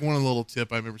 it's like one little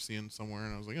tip I remember seeing somewhere,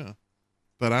 and I was like, oh.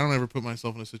 But I don't ever put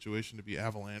myself in a situation to be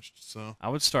avalanched, so I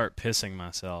would start pissing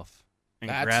myself and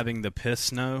That's- grabbing the piss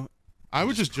snow. I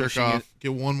would just jerk pushing off, it.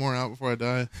 get one more out before I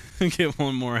die. Get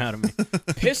one more out of me.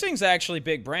 Pissing's actually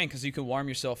big brain because you can warm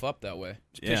yourself up that way.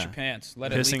 Just piss Yeah. your pants.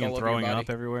 Let it leak Pissing all and over throwing your body. up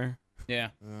everywhere Yeah.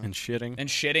 and shitting. And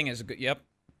shitting is a good. Yep.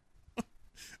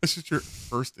 That's just your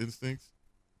first instinct.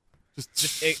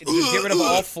 Just get rid of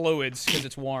all fluids because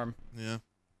it's warm. Yeah.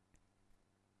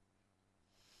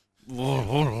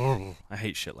 I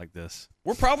hate shit like this.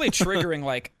 We're probably triggering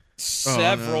like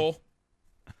several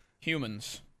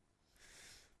humans.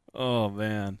 Oh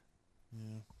man.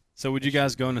 Yeah. So would you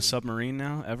guys go in a submarine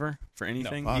now ever for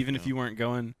anything, fuck even if no. you weren't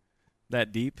going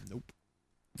that deep? Nope.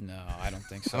 No, I don't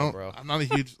think I so, don't, bro. I'm not a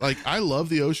huge I love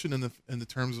the ocean in the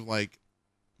terms of like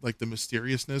the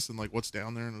mysteriousness and like what's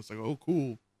down there, and it's like, oh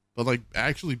cool. But like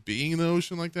actually being in the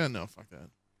ocean like that, no, fuck that.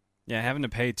 Yeah, having to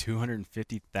pay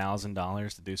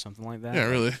 $250,000 to do something like that. Yeah,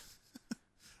 really.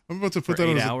 I'm about to put For that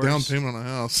 8 as a hours? down payment on a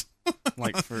house.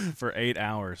 Like for 8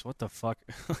 hours. What the fuck?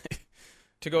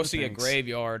 To go No see thanks. a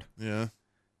graveyard. Yeah.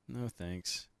 No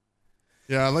thanks.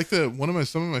 Yeah, I like some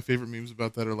of my favorite memes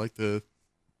about that are like the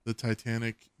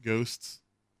Titanic ghosts.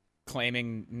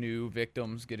 Claiming new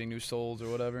victims, getting new souls or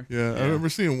whatever. Yeah, I Yeah. remember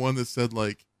seeing one that said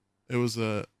like it was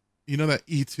that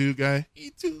E2 guy.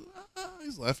 E2,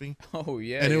 he's laughing. Oh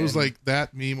yeah. And it yeah. was like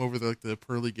that meme over the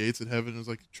pearly gates of heaven. It was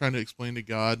like trying to explain to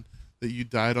God that you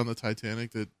died on the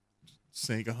Titanic that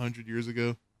sank 100 years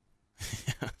ago.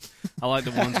 I like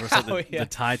the ones where it's like Oh, yeah.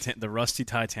 the rusty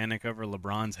Titanic over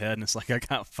LeBron's head, and it's like I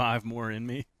got 5 more in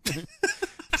me.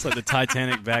 It's like the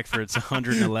Titanic back for its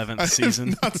 111th I season.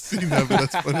 have not seen that, but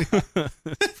that's funny.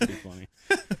 It's pretty funny.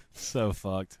 So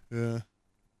fucked. Yeah.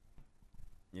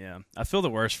 Yeah, I feel the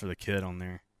worst for the kid on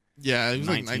there. Yeah, he was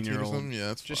like 19 or 19-year-old. something. Yeah,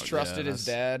 that's just fucked. trusted yeah, his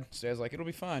dad. So I was like, it'll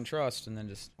be fine, trust, and then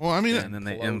just Well, I mean, Yeah, and then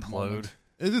they Implode implode. moment.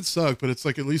 it did suck, but it's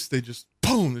like at least they just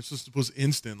boom. It was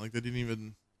instant. Like they didn't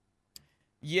even.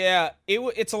 yeah,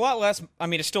 it's a lot less. I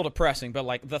mean, it's still depressing, but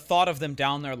like the thought of them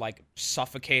down there like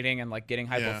suffocating and like getting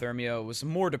hypothermia was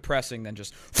more depressing than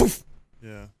just. Poof,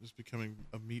 Yeah, just becoming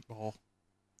a meatball.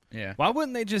 Yeah. Why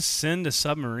wouldn't they just send a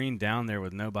submarine down there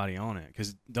with nobody on it?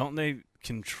 Because don't they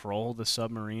control the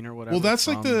submarine or whatever? Well, that's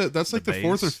like the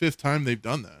fourth or base? fifth time they've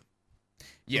done that.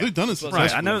 Yeah. They've done it Right, Right,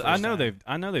 successfully.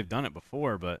 I know they've done it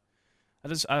before, but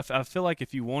I feel like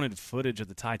if you wanted footage of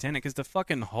the Titanic, because the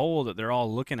fucking hole that they're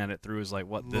all looking at it through is like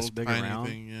what, this Little big tiny around,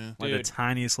 thing, yeah. like the Dude.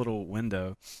 tiniest little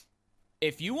window.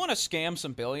 If you want to scam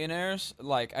some billionaires,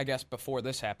 like, I guess before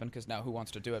this happened, because now who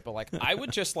wants to do it, but, like, I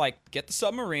would just, like, get the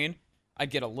submarine,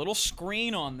 I'd get a little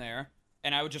screen on there,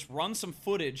 and I would just run some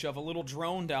footage of a little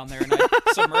drone down there, and I'd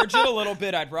submerge it a little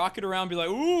bit, I'd rock it around, be like,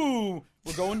 ooh,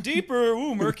 we're going deeper,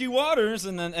 ooh, murky waters,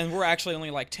 and we're actually only,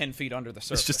 like, 10 feet under the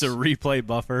surface. It's just a replay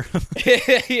buffer.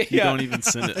 yeah. You don't even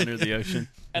send it under the ocean.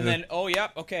 And then, oh,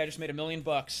 yep, okay, I just made $1 million.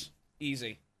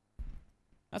 Easy.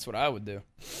 That's what I would do.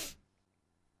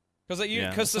 Because Yeah,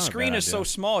 the that's not a screen bad is so idea.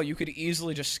 small, you could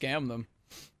easily just scam them.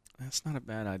 That's not a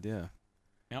bad idea.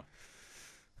 Yep.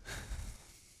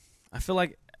 I feel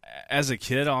like as a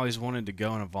kid, I always wanted to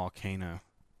go in a volcano.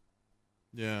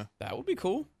 Yeah. That would be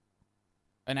cool.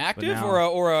 An active now-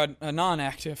 or a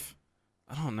non-active?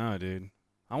 I don't know, dude.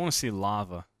 I want to see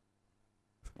lava.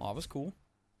 Lava's cool.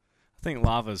 I think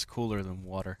lava is cooler than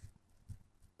water.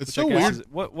 It's Which so I guess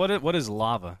weird. is, what is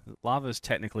lava? Lava is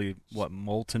technically what,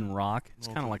 molten rock. It's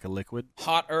kind of Molten. like a liquid.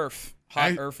 Hot earth.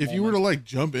 Earth. If you were to moment. like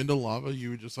jump into lava,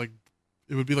 you would just like,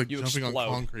 it would be like You jumping explode.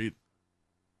 on concrete.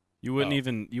 You wouldn't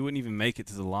Oh. even make it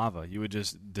to the lava. You would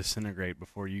just disintegrate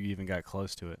before you even got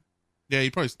close to it. Yeah,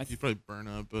 you'd probably burn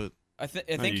up, but I think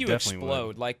you you definitely explode.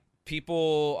 would. Like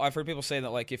I've heard people say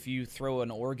that like if you throw an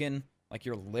organ, like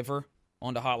your liver,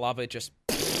 onto hot lava, it just.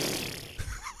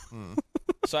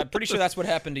 So I'm pretty sure that's what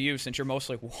happened to you, since you're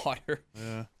mostly water.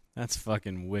 yeah. That's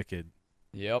fucking wicked.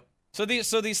 Yep. So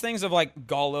these things of like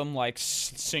Gollum like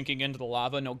sinking into the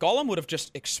lava. No, Gollum would have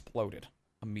just exploded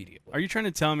immediately. Are you trying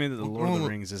to tell me that the Lord of the Well,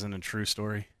 Rings isn't a true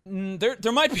story?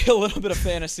 There might be a little bit of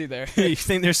fantasy there. You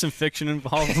think there's some fiction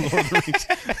involved in the Lord of the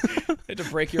Rings? to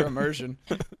break your immersion.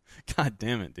 God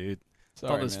damn it, dude. I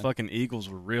Sorry, thought those man. fucking eagles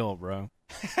were real, bro.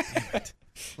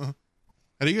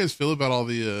 How do you guys feel about all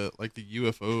the like the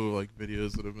UFO like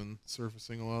videos that have been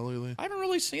surfacing a lot lately? I haven't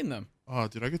really seen them. Oh,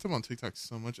 dude, I get them on TikTok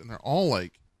so much, and they're all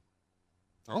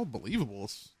believable.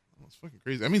 It's fucking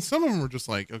crazy. I mean, some of them are just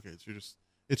like, okay,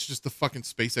 it's just the fucking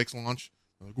SpaceX launch.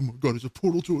 They're like, oh my god, it's a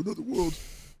portal to another world.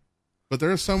 But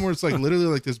there are some where it's like literally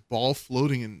like this ball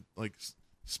floating in like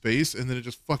space, and then it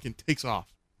just fucking takes off.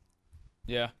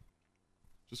 Yeah.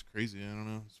 Just crazy. I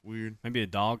don't know. It's weird. Maybe a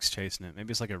dog's chasing it.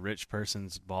 Maybe it's like a rich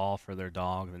person's ball for their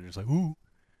dog. And they're just like, ooh,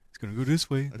 it's going to go this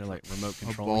way. They're like remote A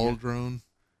controlling ball it. drone.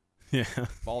 Yeah.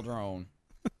 Ball drone.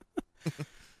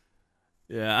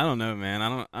 Yeah, I don't know, man.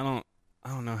 I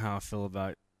don't know how I feel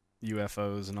about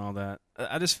UFOs and all that.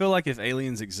 I just feel like if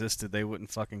aliens existed, they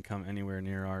wouldn't fucking come anywhere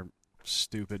near our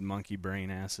stupid monkey brain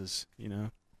asses, you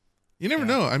know? You never Yeah.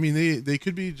 know. I mean, they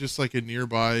could be just like a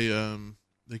nearby.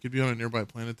 They could be on a nearby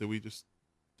planet that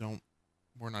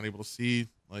we're not able to see.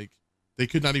 Like, they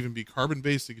could not even be carbon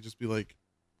based. They could just be like,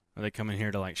 Are they coming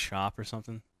here to like shop or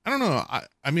something? I don't know.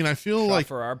 I mean, I feel Shot like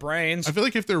for our brains. I feel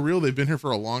like if they're real, they've been here for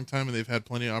a long time and they've had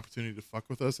plenty of opportunity to fuck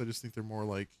with us. I just think they're more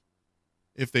like,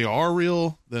 if they are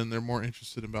real, then they're more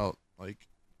interested about like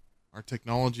our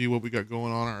technology, what we got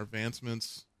going on, our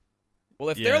advancements. Well,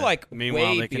 if they're like meanwhile,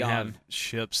 way they can beyond, have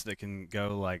ships that can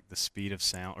go like the speed of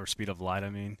sound or speed of light. I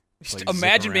mean, Just like, zip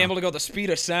imagine being around. able to go the speed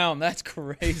of sound. That's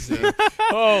crazy.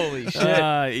 Holy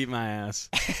shit! Eat my ass.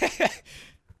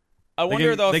 I They wonder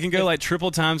can, though. they can if, go like triple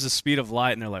times the speed of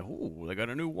light, and they're like, "Ooh, they got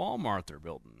a new Walmart they're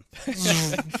building."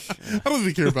 I don't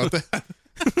even care about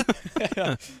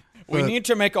that. we but- need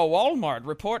to make a Walmart.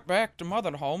 Report back to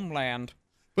Mother Homeland.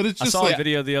 But it's I just saw like, a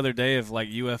video the other day of like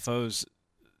UFOs.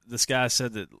 This guy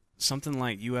said that something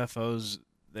like UFOs,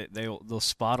 they'll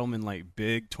spot them in like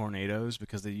big tornadoes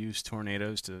because they use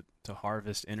tornadoes to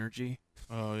harvest energy.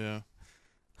 oh yeah,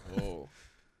 Whoa.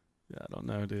 Yeah, I don't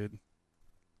know, dude.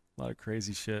 A lot of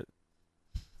crazy shit.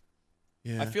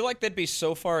 yeah. I feel like they'd be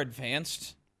so far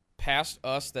advanced past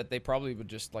us that they probably would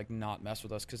just like not mess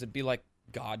with us because it'd be like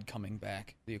God coming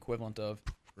back, the equivalent of.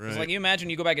 right. It's like you imagine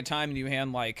you go back in time and you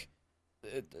hand like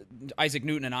Isaac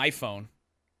Newton an iPhone,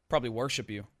 probably worship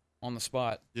you on the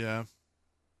spot. yeah,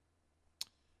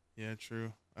 yeah,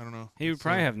 true. I don't know. He would It's,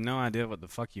 probably have no idea what the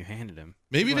fuck you handed him.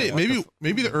 Maybe Like, they what the maybe f-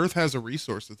 maybe the Earth has a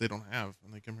resource that they don't have,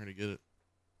 and they come here to get it.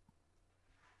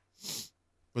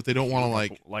 But they don't want to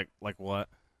like what?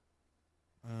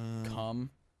 Come.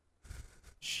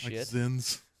 like Shit.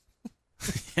 Zins.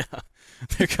 Yeah,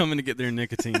 they're coming to get their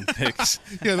nicotine fix.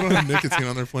 Yeah, they don't have nicotine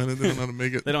on their planet. They don't know how to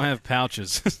make it. They don't have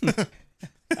pouches.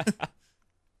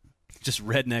 Just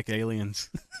redneck aliens.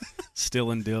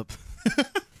 Still in dip.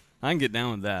 I can get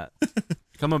down with that.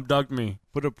 Come abduct me.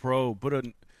 Put a probe.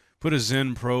 Put a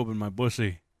Zen probe in my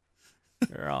pussy.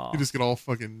 You just get all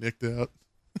fucking nicked out.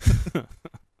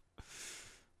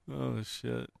 Oh,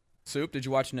 shit. Soup, did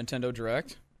you watch Nintendo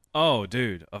Direct? Oh,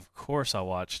 dude. Of course I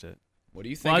watched it. What do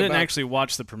you think Well, I didn't about actually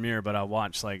watch the premiere, but I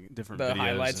watched, like, different the videos.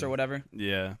 highlights or whatever?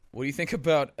 Yeah. What do you think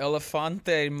about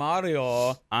Elefante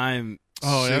Mario? I'm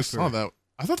Oh, yeah, I super, saw that.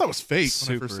 I thought that was fake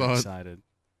when I super first saw it. excited.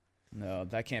 No,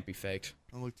 that can't be faked.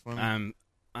 That looked funny.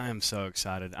 I am so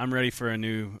excited. I'm ready for a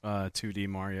new 2D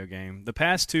Mario game. The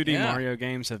past 2D Mario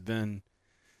games have been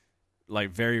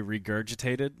like very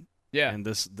regurgitated. Yeah. And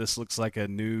this looks like a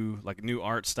new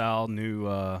art style,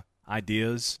 new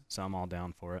ideas. So I'm all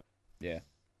down for it. Yeah.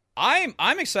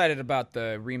 I'm excited about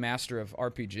the remaster of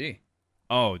RPG.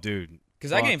 Oh, dude.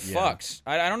 Because that game fucks.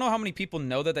 I don't know how many people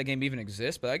know that game even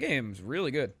exists, but that game's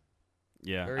really good.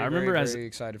 Yeah. Very, I remember very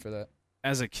excited for that.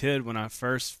 As a kid, when I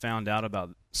first found out about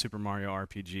Super Mario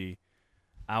RPG,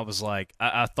 I was like,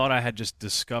 I thought I had just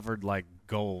discovered like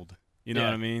gold. You know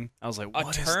what I mean? I was like,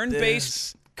 what is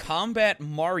turn-based this? combat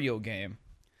Mario game.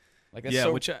 Like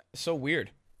that's so weird.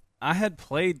 I had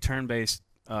played turn-based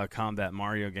combat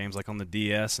Mario games like on the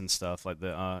DS and stuff, like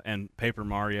the and Paper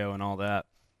Mario and all that.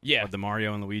 Yeah, like the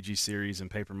Mario and Luigi series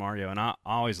and Paper Mario, and I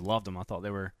always loved them. I thought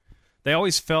they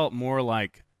always felt more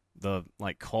like the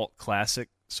cult classic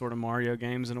sort of Mario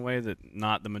games in a way that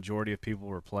not the majority of people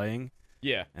were playing.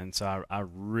 Yeah. And so I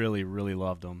really, really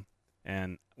loved them.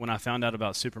 And when I found out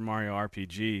about Super Mario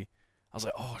RPG, I was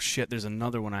like, oh shit, there's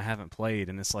another one I haven't played,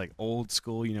 and it's like old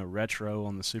school, retro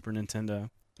on the Super Nintendo.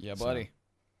 Yeah, buddy. So,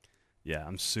 yeah,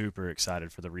 I'm super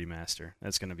excited for the remaster.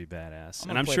 That's going to be badass.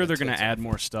 And I'm sure they're going to add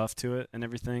more stuff to it and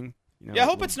everything. Yeah, I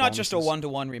hope it's not just a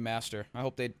 1-to-1 remaster. I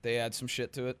hope they add some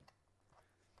shit to it.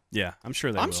 Yeah, I'm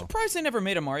sure they will. I'm surprised they never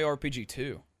made a Mario RPG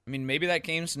 2. I mean, maybe that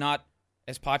game's not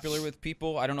as popular with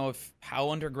people. I don't know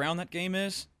how underground that game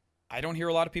is. I don't hear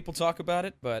a lot of people talk about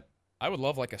it, but I would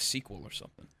love like a sequel or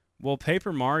something. Well,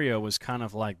 Paper Mario was kind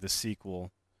of like the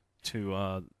sequel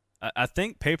to I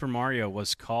think Paper Mario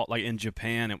was called, like in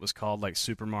Japan, it was called like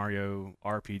Super Mario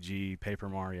RPG Paper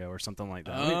Mario or something like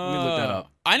that. Let me look that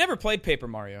up. I never played Paper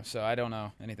Mario, so I don't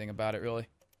know anything about it really.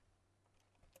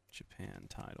 Japan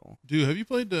title. Dude, have you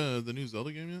played the new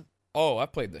Zelda game yet? Oh, I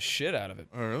played the shit out of it.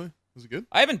 Oh, really? Was it good?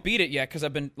 I haven't beat it yet because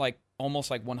I've been like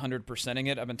almost like 100%ing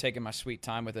it. I've been taking my sweet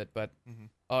time with it, but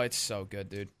oh, it's so good,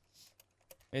 dude.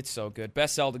 It's so good.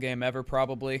 Best Zelda game ever,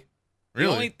 probably.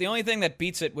 Really? The only thing that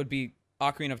beats it would be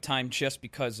Ocarina of Time, just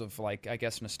because of like I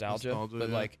guess nostalgia. But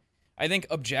yeah. like, I think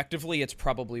objectively, it's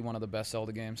probably one of the best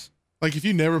Zelda games. Like, if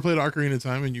you never played Ocarina of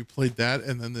Time and you played that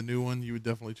and then the new one, you would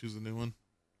definitely choose the new one.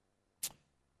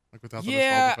 Like without the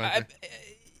nostalgia factor.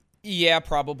 Yeah,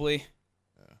 probably.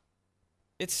 Yeah.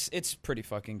 It's pretty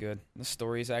fucking good. The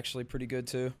story's actually pretty good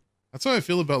too. That's how I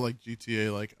feel about like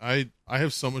GTA. Like I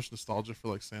have so much nostalgia for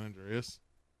like San Andreas,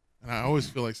 and I always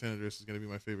feel like San Andreas is going to be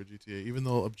my favorite GTA, even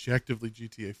though objectively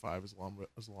GTA 5 is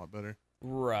a lot better.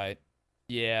 Right.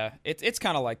 Yeah. It's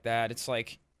kind of like that. It's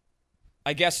like,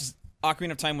 I guess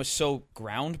Ocarina of Time was so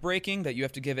groundbreaking that you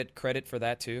have to give it credit for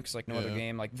that too, because like no other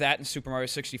game like that and Super Mario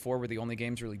 64 were the only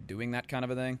games really doing that kind of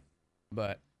a thing.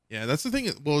 But yeah, that's the thing.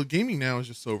 Well, gaming now is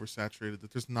just so oversaturated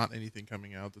that there's not anything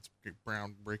coming out that's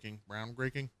groundbreaking.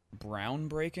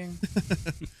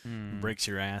 Breaks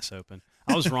your ass open.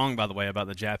 I was wrong, by the way, about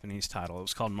the Japanese title. It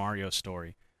was called Mario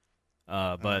Story.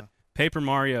 But Paper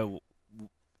Mario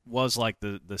was like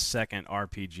the second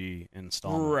RPG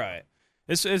installment. Right.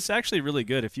 It's actually really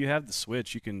good. If you have the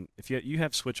Switch, if you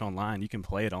have Switch Online, you can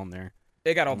play it on there.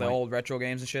 They got all the old retro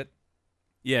games and shit.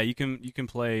 Yeah, you can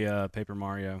play Paper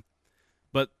Mario.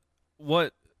 But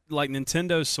what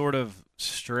Nintendo sort of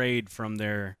strayed from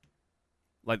their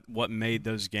what made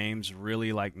those games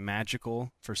really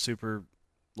magical for super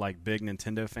big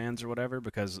Nintendo fans or whatever,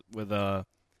 because with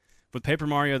Paper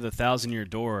Mario the Thousand Year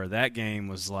Door, that game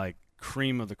was like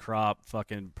cream of the crop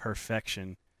fucking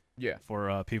perfection. Yeah.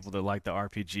 For people that like the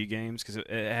RPG games, because it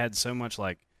had so much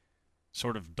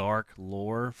sort of dark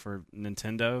lore for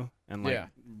Nintendo and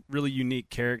really unique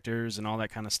characters and all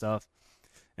that kind of stuff.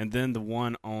 And then the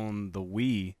one on the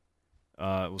Wii,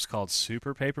 it was called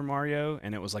Super Paper Mario,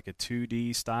 and it was like a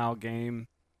 2D style game,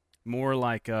 more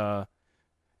like it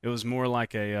was more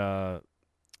like a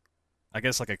I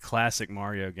guess like a classic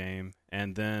Mario game,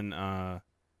 and then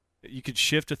you could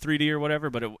shift to 3D or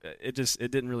whatever, but it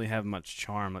didn't really have much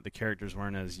charm. Like the characters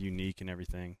weren't as unique and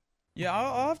everything. Yeah,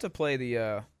 I'll have to play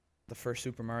the first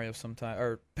Super Mario sometime,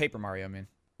 or Paper Mario. I mean,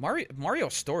 Mario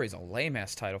Story is a lame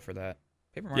ass title for that.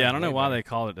 Paper Mario. Yeah, I don't know why they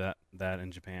call it that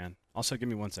in Japan. Also, give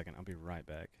me 1 second. I'll be right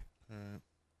back. All right.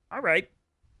 All right.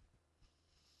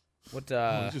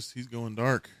 What? He's going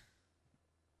dark.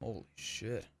 Holy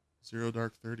shit! Zero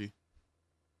dark 30.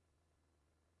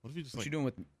 What if you just What like? you doing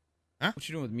with? Huh? What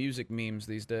you doing with music memes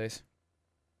these days?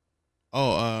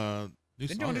 Oh, new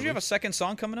Did song. you have a second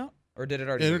song coming out, or did it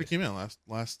already? Yeah, it already release? came out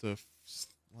last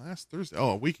Thursday.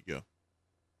 Oh, a week ago.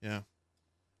 Yeah,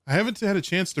 I haven't had a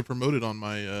chance to promote it on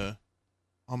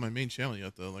my main channel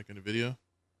yet, though. Like in a video.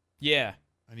 Yeah.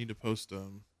 I need to post.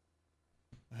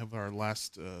 I have our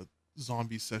last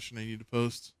zombie session. I need to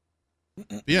post.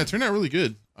 But yeah, it turned out really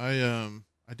good. I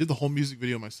did the whole music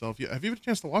video myself. Yeah, have you had a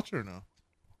chance to watch it or no?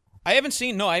 I haven't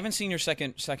seen your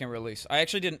second release. I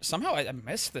actually didn't. Somehow I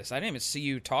missed this. I didn't even see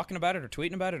you talking about it or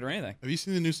tweeting about it or anything. Have you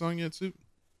seen the new song yet, Soup?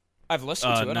 I've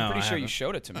listened to it. No, I'm pretty I sure you haven't.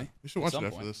 showed it to me. We should watch at it some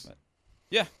after point, this. but-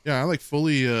 Yeah. Yeah, I like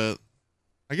fully. I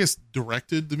guess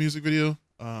directed the music video.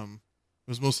 It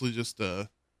was mostly just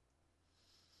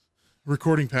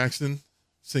recording Paxton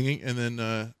singing, and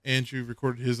then Andrew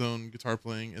recorded his own guitar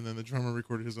playing, and then the drummer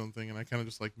recorded his own thing, and I kind of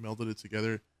just like melded it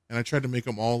together, and I tried to make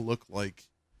them all look like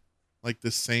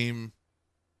the same,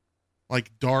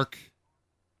 like dark.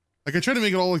 Like I tried to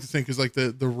make it all look the same because like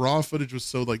the raw footage was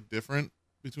so like different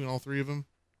between all three of them.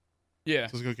 Yeah.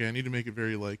 So I was like, okay, I need to make it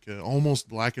very like almost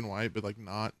black and white, but like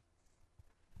not.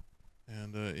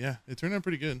 And yeah, it turned out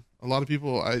pretty good. A lot of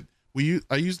people, I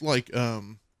used like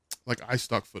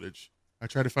iStock footage. I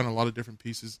tried to find a lot of different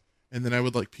pieces, and then I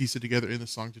would like piece it together in the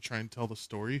song to try and tell the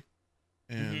story.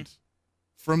 And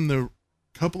from the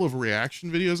couple of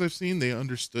reaction videos I've seen, they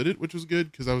understood it, which was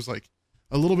good because I was like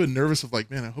a little bit nervous of like,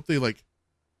 man, I hope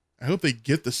they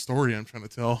get the story I'm trying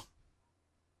to tell.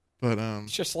 But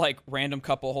It's just like random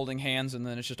couple holding hands, and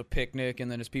then it's just a picnic,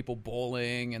 and then it's people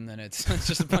bowling, and then it's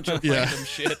just a bunch of Yeah. random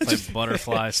shit. Like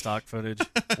butterfly stock footage.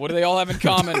 What do they all have in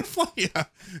common? yeah,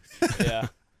 Yeah.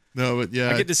 no, but yeah.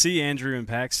 I get to see Andrew and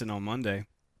Paxton on Monday.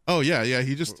 Oh yeah.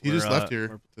 He just We're, left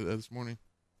here this morning.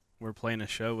 We're playing a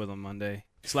show with them Monday.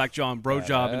 Slackjaw Bro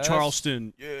Job in Badass.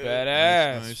 Charleston.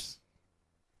 Badass. Nice.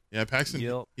 Yeah, Paxton.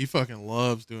 Yep. He fucking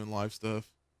loves doing live stuff.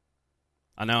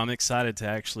 I know. I'm excited to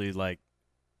actually like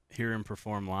hear him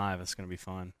perform live. It's gonna be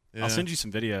fun. Yeah. I'll send you some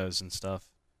videos and stuff.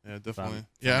 Yeah, definitely. if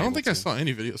Yeah, I'm I don't able think I to. saw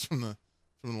any videos from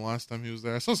the last time he was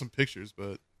there. I saw some pictures,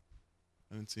 but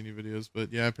I didn't see any videos.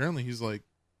 But yeah, apparently he's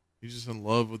just in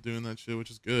love with doing that shit,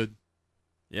 which is good.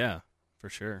 Yeah, for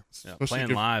sure. Yeah, Especially playing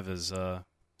if- live is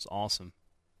awesome.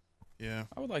 Yeah,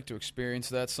 I would like to experience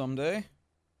that someday.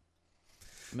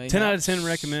 10 out of 10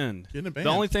 recommend. get in a band. The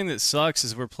only thing that sucks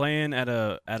is we're playing at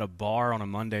a bar on a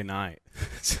Monday night,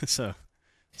 so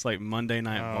it's like Monday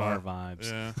night bar vibes.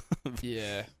 Yeah,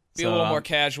 Yeah. Be So, a little more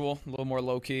casual, a little more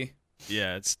low key.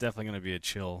 Yeah, it's definitely gonna be a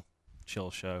chill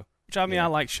show. Which I mean, Yeah. I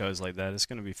like shows like that. It's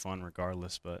gonna be fun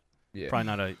regardless, but Yeah. probably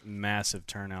not a massive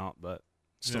turnout, but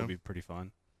still Yeah. be pretty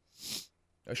fun.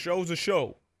 A show's a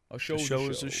show. A A show's show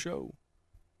is a show.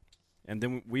 And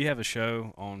then we have a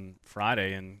show on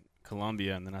Friday in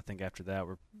Columbia, and then I think after that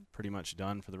we're pretty much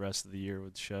done for the rest of the year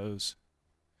with shows.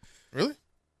 really?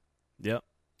 Yep.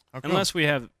 How come? Unless we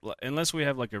have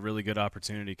like a really good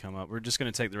opportunity come up, we're just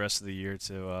gonna take the rest of the year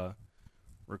to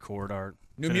record our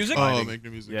New finish music? writing. make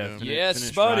new music. Yeah, Yeah. Yes,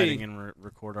 finish buddy. writing and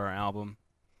record our album.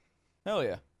 Hell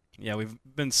yeah. Yeah, we've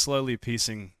been slowly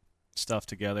piecing stuff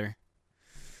together.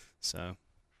 So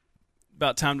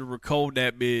about time to record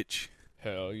that bitch.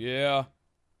 Hell yeah.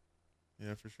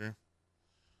 Yeah, for sure.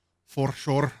 For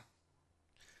sure.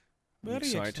 I'm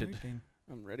excited.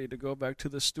 I'm ready to go back to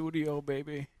the studio,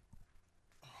 baby.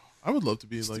 I would love to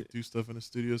be like do stuff in a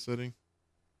studio setting.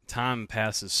 Time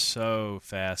passes so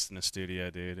fast in the studio,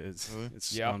 dude. It's Really?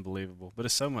 it's Yep. unbelievable, but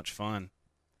it's so much fun.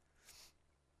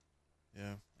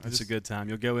 Yeah, It's a good time.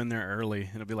 You'll go in there early.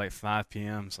 It'll be like 5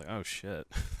 p.m. It's like, oh shit.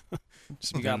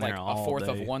 Just You been got in like there a all fourth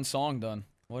day. of one song done.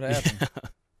 What happened?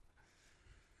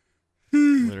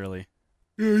 Literally.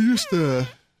 Yeah, I used to.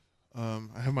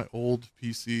 I have my old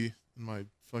PC in my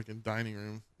fucking dining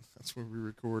room. That's where we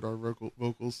record our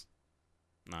vocals.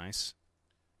 Nice.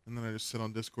 And then I just sit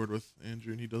on Discord with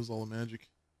Andrew, and he does all the magic.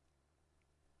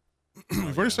 Oh, We've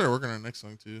yeah. already started working on our next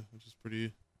song too, which is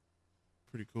pretty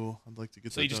cool. I'd like to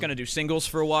get. So that you're just done. gonna do singles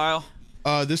for a while?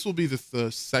 This will be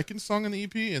the second song on the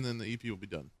EP, and then the EP will be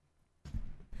done.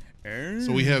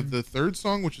 So we have the third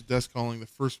song, which is Death Calling, the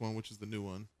first one, which is the new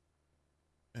one,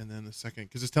 and then the second,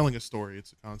 because it's telling a story.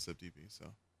 It's a concept EP, so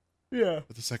Yeah.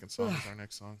 but the second song is our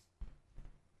next song.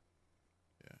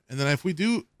 Yeah, and then if we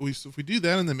do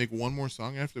that and then make one more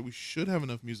song after, we should have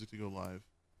enough music to go live,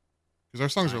 because our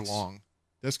songs Nice. are long.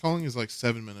 Death Calling is like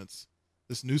 7 minutes.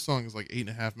 This new song is like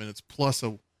 8.5 minutes plus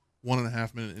a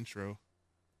 1.5 minute intro.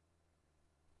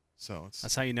 So it's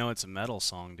That's how you know it's a metal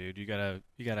song, dude. You gotta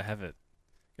have it.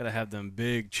 Gotta have them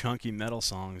big chunky metal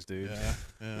songs, dude.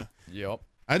 yeah. Yep.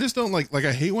 I just don't like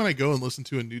I hate when I go and listen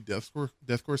to a new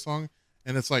deathcore song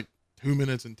and it's like 2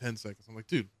 minutes and 10 seconds. I'm like,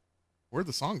 dude, where'd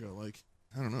the song go? Like,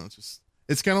 I don't know.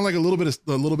 It's kind of like a little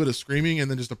bit of screaming and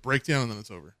then just a breakdown and then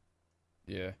it's over.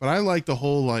 Yeah. But I like the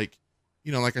whole like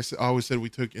I said, I always said we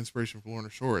took inspiration from Lorna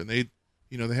Shore, and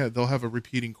they'll have a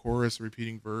repeating chorus, a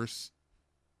repeating verse,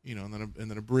 and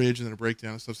then a bridge and then a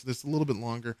breakdown and stuff. So it's a little bit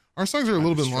longer. Our songs are a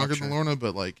little bit longer than Lorna,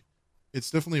 but like it's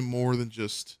definitely more than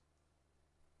just.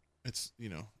 It's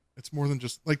more than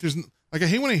just like there's like I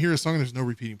hate when I hear a song and there's no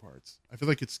repeating parts. I feel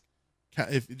like if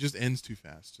it just ends too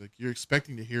fast. Like you're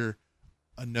expecting to hear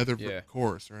another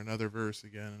chorus or another verse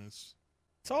again, and it's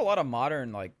all a lot of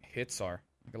modern like hits are.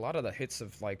 Like a lot of the hits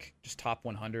of like just top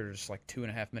 100 are just like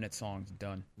 2.5 minute songs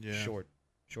done. Yeah. Short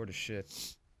as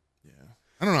shit. Yeah.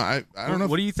 I don't know. I don't know.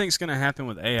 What do you think's gonna happen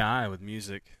with AI with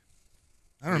music?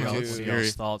 I don't know. What are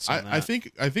y'all's thoughts on that? I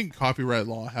think copyright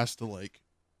law has to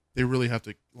they really have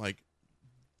to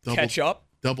catch up,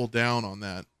 double down on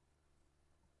that.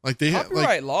 Like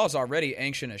copyright law is already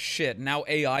ancient as shit. Now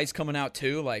AI's coming out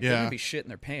too. Like they're gonna be shitting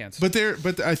their pants. But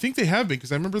I think they have been,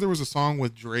 because I remember there was a song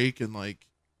with Drake and like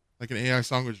an AI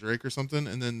song with Drake or something,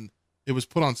 and then it was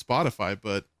put on Spotify,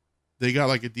 but they got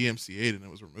like a DMCA and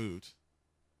it was removed.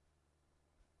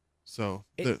 So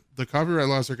the copyright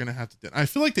laws are gonna have to. I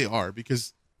feel like they are,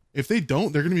 because if they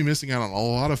don't, they're gonna be missing out on a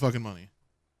lot of fucking money.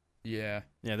 Yeah,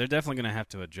 they're definitely gonna have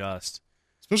to adjust,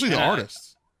 especially the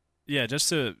artists. Yeah,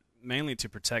 just mainly to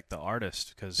protect the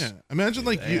artist, because imagine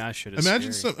like AI shit is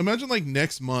imagine like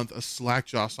next month a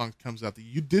Slackjaw song comes out that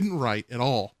you didn't write at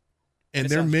all, and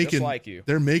they're making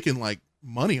they're making like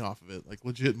money off of it, like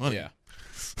legit money. Yeah.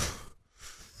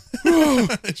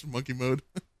 It's monkey mode.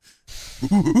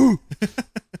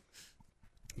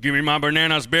 Give me my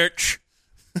bananas, bitch.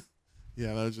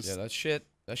 Yeah, that was just that shit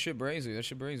brazy. That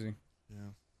shit brazy. Yeah.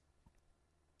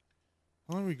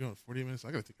 How long are we going? 40 minutes?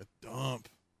 I gotta take a dump.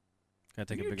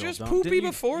 Gotta take a big just old dump. poopy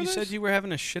before you this? said you were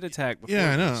having a shit attack before.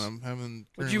 Yeah, I know. this. I'm having.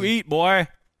 What'd you eat, boy?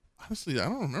 Honestly, I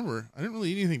don't remember. I didn't really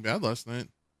eat anything bad last night.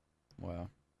 Wow.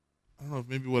 I don't know if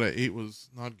maybe what I ate was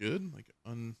not good,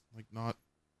 not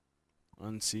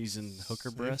unseasoned hooker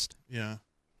safe. breast. Yeah.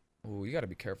 Oh, you got to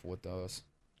be careful with those.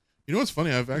 You know what's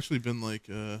funny? I've actually been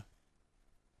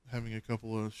having a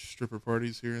couple of stripper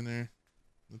parties here and there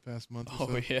in the past month or so.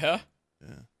 Oh yeah.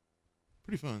 Yeah.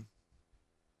 Pretty fun.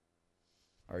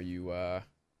 Are you?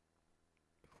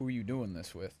 Who are you doing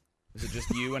this with? Is it just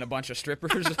you and a bunch of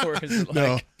strippers, or is it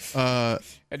like I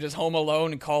just home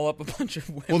alone and call up a bunch of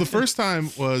women? Well, the first time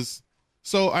was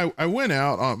I went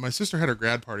out. My sister had her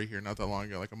grad party here not that long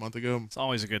ago, like a month ago. It's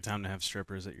always a good time to have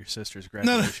strippers at your sister's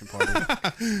graduation party.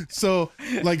 So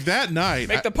like that night,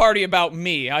 make the party about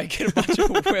me. I get a bunch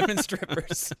of women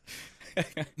strippers.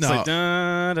 It's like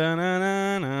dun, dun, dun,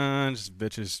 dun, dun, just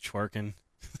bitches twerking.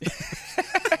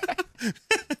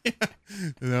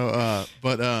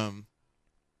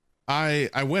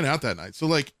 I went out that night. So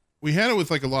like we had it with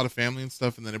like a lot of family and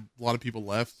stuff, and then a lot of people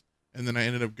left, and then I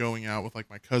ended up going out with like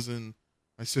my cousin,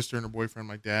 my sister and her boyfriend,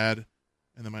 my dad,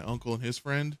 and then my uncle and his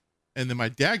friend. And then my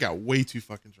dad got way too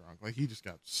fucking drunk. Like he just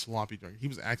got sloppy drunk. He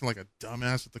was acting like a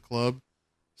dumbass at the club.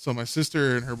 So my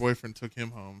sister and her boyfriend took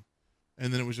him home.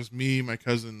 And then it was just me, my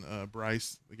cousin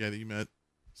Bryce, the guy that you met,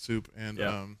 Soup, and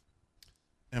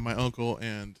my uncle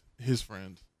and his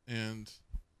friend. And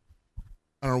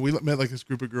I don't know, we met like this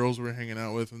group of girls we were hanging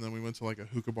out with, and then we went to like a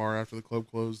hookah bar after the club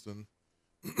closed, and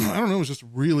I don't know, it was just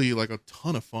really like a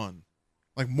ton of fun.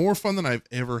 Like more fun than I've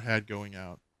ever had going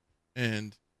out.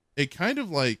 And it kind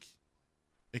of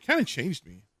changed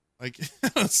me. Like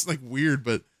it's like weird,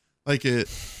 but like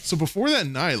so before that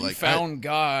night, like found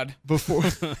God. Before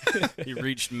he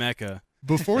reached Mecca.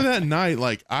 Before that night,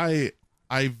 like I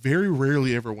very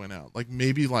rarely ever went out. Like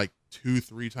maybe like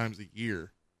 2-3 times a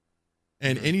year.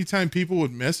 And anytime people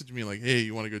would message me like, "Hey,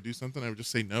 you want to go do something?" I would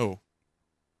just say no.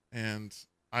 And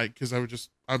I'm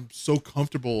so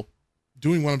comfortable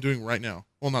doing what I'm doing right now.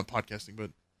 Well, not podcasting, but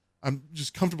I'm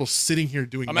just comfortable sitting here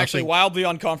doing nothing. I'm actually wildly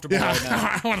uncomfortable right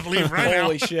now. I want to leave right now.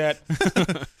 Holy shit.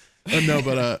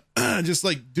 Just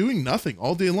like doing nothing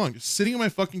all day long. Just sitting on my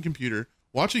fucking computer,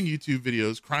 watching YouTube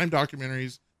videos, crime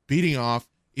documentaries, beating off,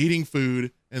 eating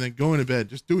food, and then going to bed.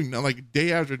 Just doing like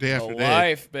day after day after day.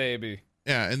 Life, baby.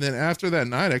 Yeah, and then after that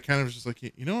night, I kind of was just like,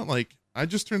 you know what? Like, I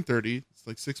just turned 30. It's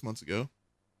like 6 months ago.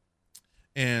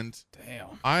 And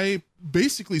damn, I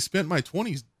basically spent my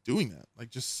 20s doing that. Like,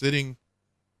 just sitting,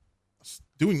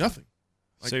 doing nothing.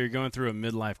 Like, so you're going through a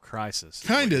midlife crisis.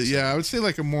 Kind of, yeah. I would say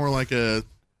like a more like a...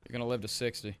 You're going to live to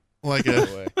 60. Like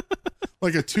a...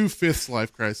 like a 2/5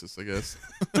 life crisis, I guess.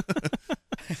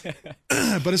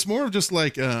 But it's more of just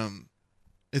like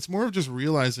it's more of just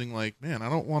realizing like, man, I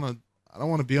don't want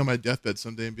to be on my deathbed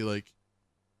someday and be like,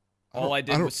 All I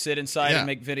did was sit inside and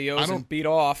make videos and beat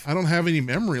off. I don't have any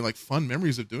memory, like fun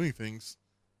memories of doing things.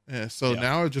 Yeah, so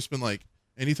now I've just been like,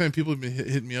 anytime people have been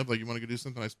hitting me up, like, you want to go do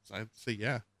something, I say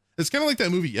yeah. It's kind of like that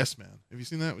movie Yes Man. Have you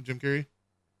seen that with Jim Carrey?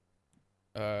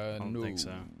 I don't think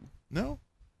so. No?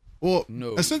 Well,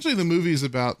 no. Essentially the movie is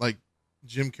about like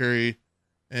Jim Carrey,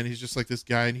 and he's just like this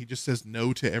guy, and he just says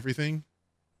no to everything.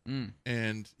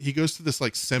 And he goes to this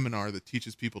like seminar that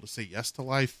teaches people to say yes to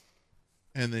life.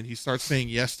 And then he starts saying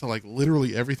yes to like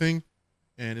literally everything.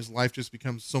 And his life just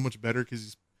becomes so much better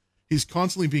because he's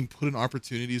constantly being put in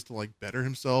opportunities to like better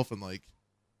himself and like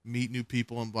meet new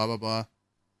people and blah, blah, blah.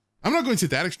 I'm not going to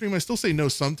that extreme. I still say no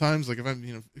sometimes. Like if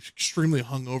I'm, extremely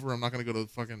hungover, I'm not going to go to the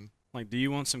fucking. Like, do you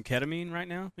want some ketamine right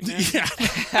now? Yeah.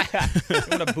 You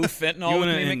want to boof fentanyl with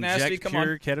me, McNasty? Come on.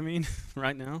 Ketamine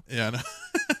right now? Yeah, no.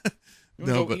 You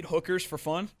want to go eat hookers for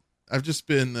fun? I've just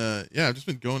been,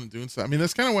 going and doing stuff. I mean,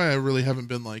 that's kind of why I really haven't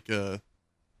been around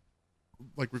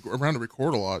to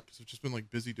record a lot, because I've just been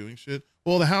like busy doing shit.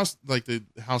 Well, the house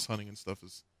hunting and stuff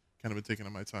has kind of been taking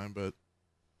up my time, but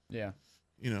yeah,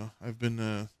 I've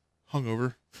been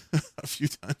hungover a few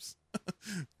times,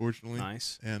 fortunately.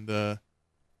 Nice. And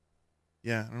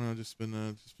yeah, I don't know, just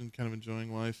been kind of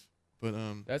enjoying life, but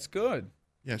that's good.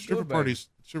 Yeah, stripper parties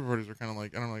are kind of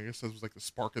like, I don't know, I guess that was like the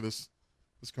spark of this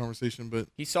conversation, but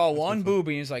he saw one boobie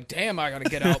and he's like, damn, I gotta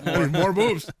get out more. More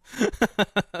boobs.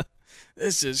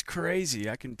 This is crazy.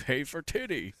 I can pay for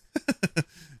titty.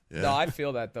 Yeah. No, I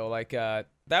feel that though. Like that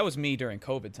was me during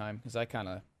COVID time, because I kind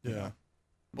of well,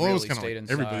 really it was kind of stayed like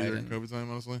inside. everybody during COVID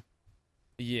time, honestly.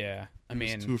 Yeah, I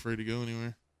mean, too afraid to go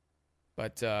anywhere.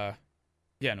 But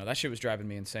yeah, no, that shit was driving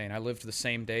me insane. I lived the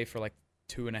same day for like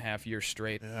 2.5 years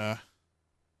straight. Yeah.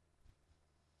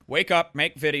 Wake up,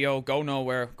 make video, go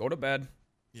nowhere, go to bed.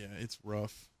 Yeah, it's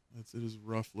rough. It is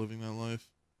rough living that life.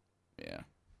 Yeah.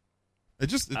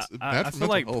 It's bad I for feel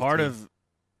like mental part health,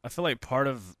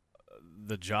 of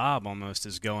the job almost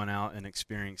is going out and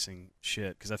experiencing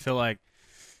shit, because I feel like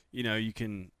you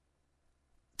can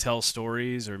tell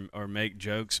stories or make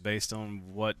jokes based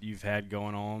on what you've had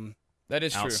going on. That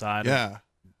is outside true.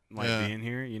 of being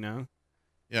here.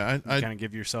 Yeah, I kind of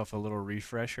give yourself a little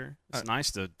refresher. It's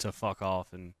nice to fuck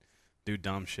off and do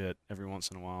dumb shit every once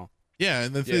in a while. Yeah,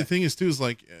 and the thing is too is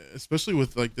like, especially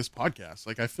with like this podcast,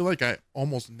 like I feel like I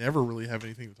almost never really have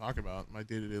anything to talk about in my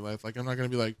day-to-day life. Like I'm not gonna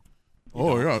be like, dude,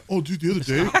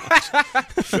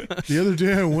 the other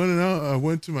day I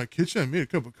went to my kitchen, I made a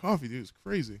cup of coffee, dude. It's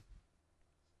crazy.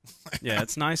 Yeah,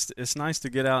 it's nice to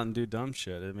get out and do dumb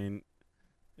shit. I mean,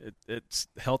 it's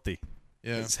healthy.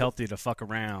 Yeah, it's healthy to fuck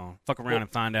around and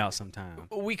find out sometime.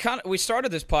 We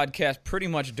started this podcast pretty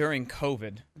much during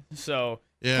COVID, so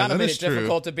yeah, kind of made it true.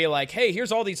 difficult to be like, hey,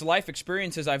 here's all these life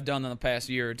experiences I've done in the past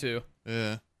year or two.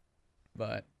 Yeah,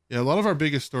 but yeah, a lot of our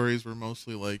biggest stories were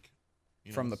mostly like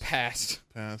from the past.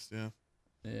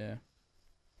 Yeah.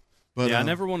 But I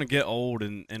never want to get old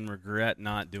and regret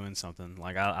not doing something.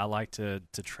 Like I like to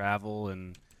travel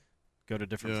and go to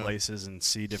different places and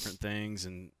see different things,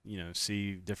 and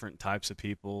see different types of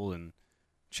people and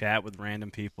chat with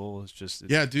random people. It's just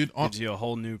dude, gives you a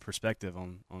whole new perspective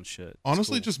on shit. It's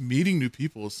honestly, cool. just meeting new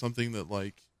people is something that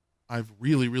like I've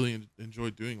really, really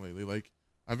enjoyed doing lately. Like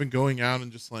I've been going out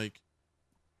and just like,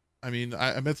 I mean,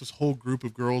 I met this whole group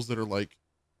of girls that are like,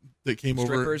 that came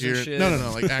strippers over here. And shit.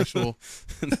 No, like actual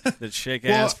that shake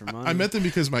ass for money. I met them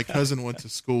because my cousin went to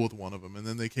school with one of them, and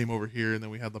then they came over here, and then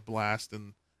we had the blast.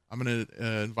 And I'm gonna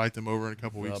invite them over in a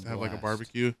couple weeks to have like a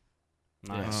barbecue.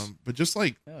 Nice. But just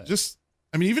like,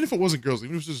 I mean, even if it wasn't girls,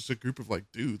 even if it was just a group of like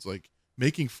dudes, like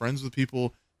making friends with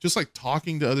people, just like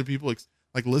talking to other people,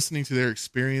 like listening to their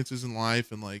experiences in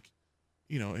life, and like,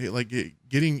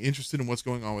 getting interested in what's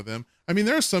going on with them. I mean,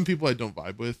 there are some people I don't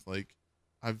vibe with. Like,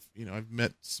 I've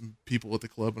met some people at the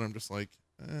club, and I'm just like,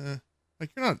 like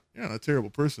you're not a terrible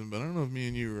person, but I don't know if me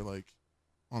and you are like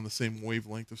on the same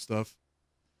wavelength of stuff.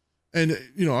 And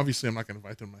obviously, I'm not going to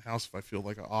invite them to my house if I feel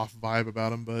like an off vibe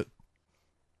about them, but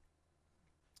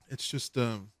it's just,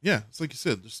 it's like you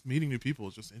said, just meeting new people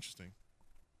is just interesting.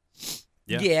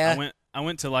 Yeah. I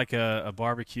went to like a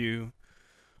barbecue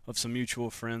of some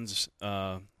mutual friends,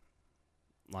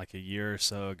 like a year or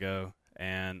so ago,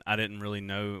 and I didn't really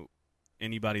know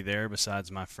anybody there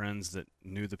besides my friends that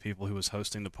knew the people who was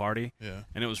hosting the party. Yeah.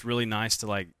 And it was really nice to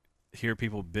like hear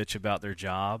people bitch about their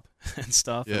job and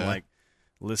stuff, and like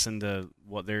listen to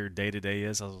what their day-to-day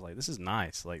is. I was like, this is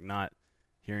nice. Like not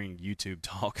hearing YouTube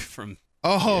talk from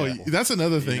that's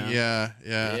another thing. Yeah.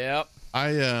 Yep.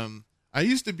 I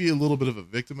used to be a little bit of a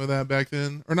victim of that back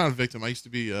then, or not a victim. I used to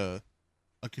be a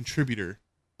contributor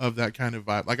of that kind of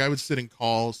vibe. Like I would sit in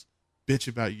calls, bitch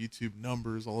about YouTube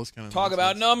numbers, all this kind of Talk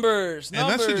about numbers. And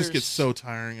that shit just gets so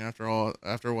tiring after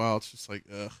a while. It's just like,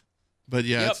 ugh. But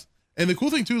yeah, Yep. and the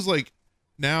cool thing too is like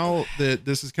now that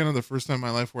this is kind of the first time in my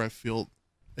life where I feel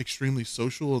extremely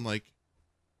social and like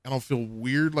I don't feel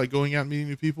weird like going out and meeting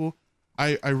new people.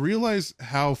 I realize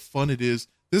how fun it is.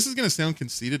 This is gonna sound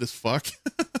conceited as fuck,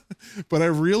 but I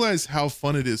realize how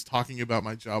fun it is talking about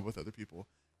my job with other people.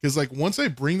 Because like once I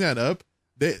bring that up,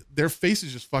 their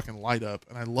faces just fucking light up,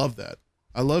 and I love that.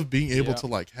 I love being able to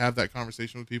like have that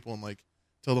conversation with people and like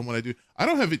tell them what I do. I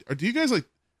don't have it. Or do you guys like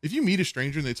if you meet a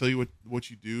stranger and they tell you what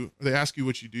you do, or they ask you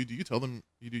what you do you tell them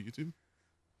you do YouTube?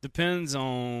 Depends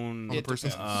on the person.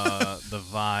 the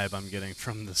vibe I'm getting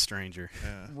from the stranger.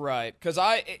 Yeah. Right, because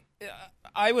I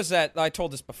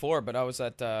told this before, but I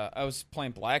was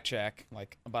playing blackjack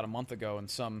like about a month ago, and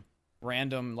some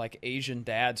random like Asian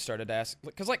dad started asking,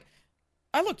 because like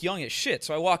I look young as shit,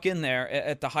 so I walk in there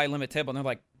at the high limit table, and they're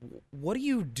like, "What do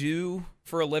you do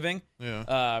for a living?"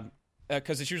 Yeah.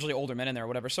 Because it's usually older men in there or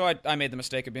whatever. So I made the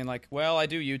mistake of being like, "Well, I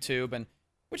do YouTube," and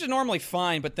which is normally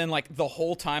fine, but then like the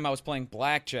whole time I was playing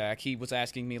blackjack, he was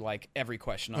asking me like every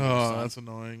question. Oh, that's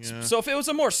annoying. Yeah. So if it was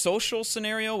a more social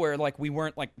scenario where like we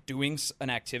weren't like doing an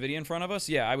activity in front of us,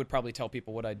 yeah, I would probably tell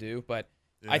people what I do. But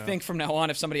I think from now on,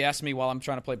 if somebody asks me while I'm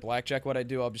trying to play blackjack what I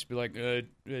do, I'll just be like,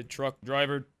 truck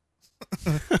driver.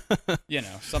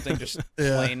 Something just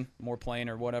plain, more plain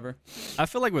or whatever. I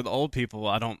feel like with old people,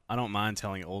 I don't mind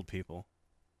telling old people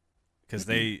because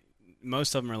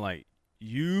most of them are like,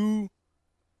 you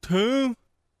too?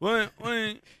 What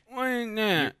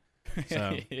that?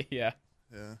 So yeah.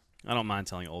 I don't mind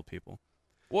telling old people.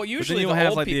 Well, usually but then you'll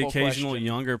have like the people occasional question.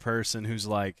 younger person who's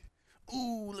like,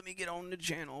 "Ooh, let me get on the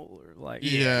channel," or like,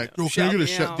 Yeah, can I I get a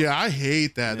shout? Yeah, I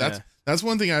hate that. Yeah. That's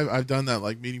one thing I've done that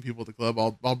like meeting people at the club.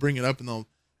 I'll bring it up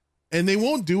and they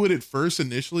won't do it at first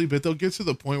initially, but they'll get to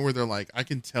the point where they're like, I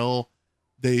can tell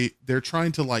they're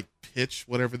trying to like pitch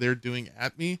whatever they're doing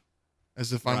at me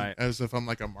as if I'm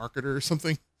like a marketer or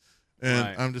something,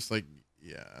 and I'm just like,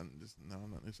 yeah,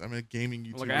 I'm a gaming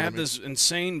YouTuber. Like I have this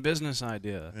insane business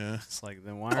idea. Yeah, it's like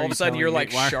then why? All of a sudden you're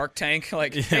like Shark Tank,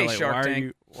 like hey like, Shark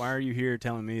Tank. Why are you here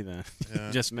telling me then? Yeah.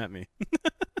 You just met me.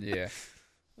 Yeah.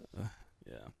 Yeah.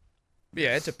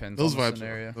 Yeah, it depends those on the vibes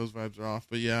scenario. those vibes are off.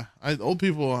 But yeah, old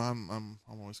people, I'm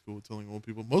always cool with telling old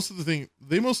people. Most of the thing,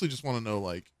 they mostly just want to know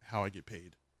like how I get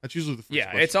paid. That's usually the first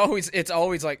question. It's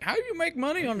always like, how do you make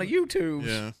money on the YouTube?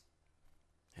 Yeah.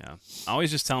 Yeah. I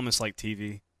always just tell them it's like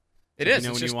TV. It is.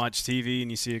 When you watch TV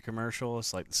and you see a commercial,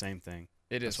 it's like the same thing.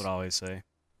 That's what I always say.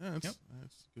 Yeah, that's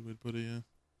a good way to put it. Yeah.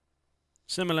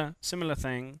 Similar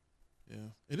thing. Yeah,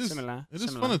 it is. Similar. It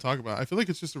is fun to talk about. I feel like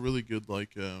it's just a really good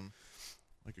like a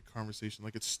conversation.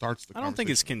 Like it starts the. I don't think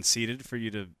it's conceited for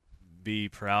you to be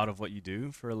proud of what you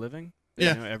do for a living.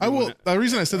 Yeah, I will. The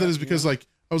reason I said that is because like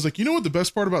I was like, you know what the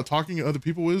best part about talking to other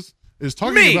people is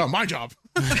talking about my job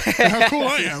and how cool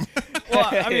I am. Well,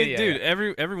 I mean, dude,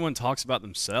 everyone talks about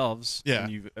themselves. Yeah. When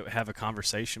you have a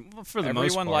conversation. Well, for the Everyone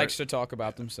most part. likes to talk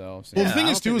about themselves. Well, the thing I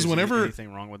is don't too think is there's whenever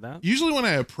anything wrong with that. Usually when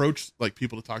I approach like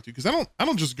people to talk to, because I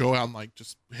don't just go out and like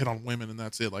just hit on women and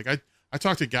that's it. Like I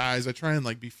talk to guys. I try and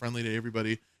like be friendly to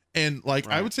everybody. And like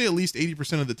I would say at least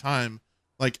 80% of the time,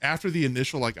 like after the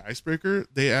initial like icebreaker,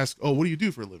 they ask, "Oh, what do you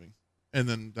do for a living?" And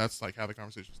then that's like how the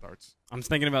conversation starts. I'm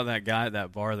thinking about that guy at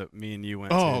that bar that me and you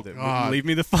went to. That God. wouldn't leave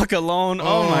me the fuck alone.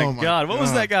 Oh my God. What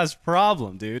was that guy's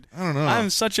problem, dude? I don't know. I'm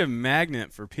such a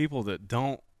magnet for people that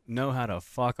don't know how to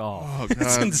fuck off. Oh God.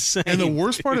 It's insane. And the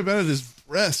worst part about it is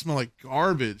breath smell like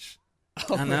garbage.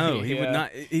 I know. He would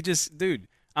not. He just, dude.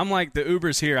 I'm like, the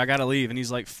Uber's here. I gotta leave, and he's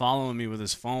like following me with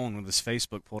his phone, with his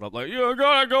Facebook pulled up. Like, you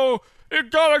gotta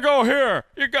go here.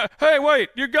 Hey,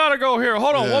 wait, you gotta go here.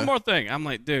 Hold on, one more thing. I'm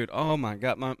like, dude, oh my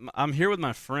God, I'm here with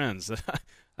my friends that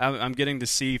I'm getting to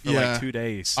see for like 2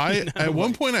 days. At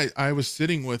one point I was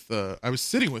sitting with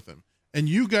him, and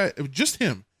you guys, just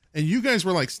him, and you guys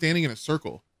were like standing in a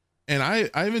circle, and I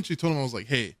eventually told him, I was like,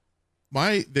 hey,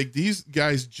 these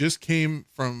guys just came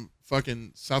from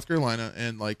fucking South Carolina,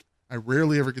 and like I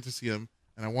rarely ever get to see him,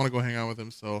 and I want to go hang out with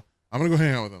him, so I'm gonna go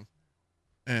hang out with him.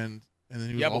 And then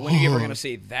he was but when are you ever gonna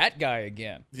see that guy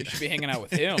again? You should be hanging out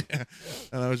with him. Yeah.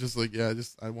 And I was just like,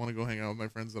 I want to go hang out with my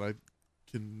friends that I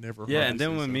can never. Yeah, and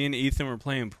then when me and Ethan were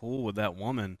playing pool with that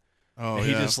woman,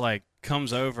 he just like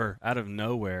comes over out of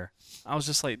nowhere. I was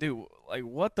just like, dude, like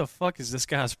what the fuck is this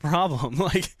guy's problem?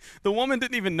 Like the woman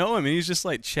didn't even know him, and he's just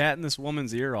like chatting this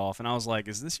woman's ear off, and I was like,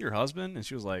 is this your husband? And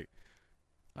she was like,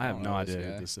 I have no idea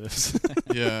who this is.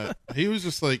 Yeah, he was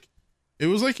just like, It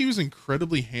was like he was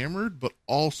incredibly hammered, but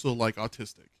also like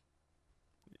autistic.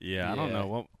 Yeah, I don't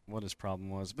know what his problem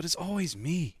was, but it's always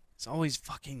me. It's always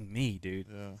fucking me, dude.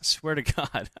 Yeah. I swear to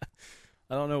God.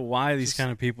 I don't know why these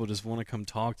kind of people just want to come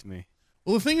talk to me.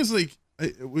 Well, the thing is, like,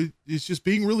 it's just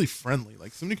being really friendly.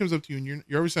 Like, somebody comes up to you and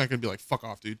you're obviously not going to be like, fuck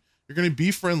off, dude. You're going to be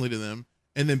friendly to them.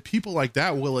 And then people like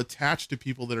that will attach to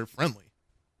people that are friendly.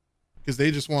 Because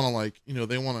they just want to, like, you know,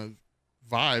 they want to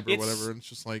vibe or whatever. And it's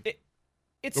just like,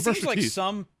 it seems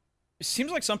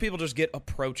like some people just get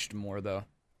approached more, though.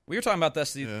 We were talking about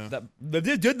this. We were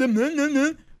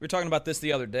talking about this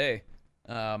the other day.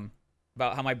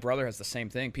 About how my brother has the same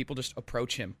thing. People just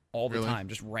approach him all the time,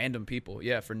 just random people.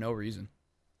 Yeah, for no reason.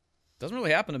 Doesn't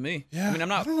really happen to me. Yeah, I mean,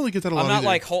 I don't really get that a lot.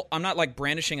 I'm not like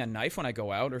brandishing a knife when I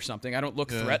go out or something. I don't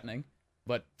look threatening,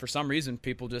 but for some reason,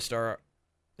 people just are.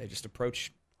 They just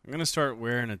approach. I'm gonna start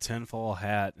wearing a tinfoil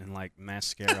hat and like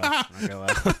mascara when I go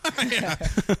out.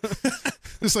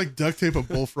 Just like duct tape a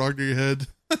bullfrog to your head.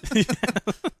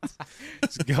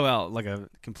 Just go out like a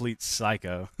complete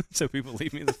psycho, so people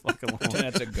leave me the fuck alone. And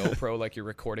that's a GoPro, like you're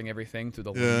recording everything through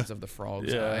the lens of the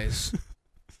frog's eyes.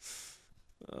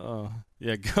 Oh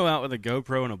yeah, go out with a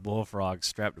GoPro and a bullfrog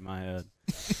strapped to my head.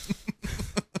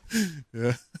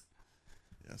 Yeah.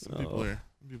 Some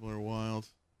people are wild.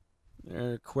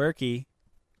 They're quirky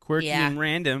and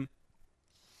random.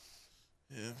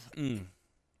 Yeah.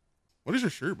 What is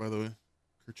your shirt, by the way?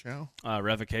 Kerchow?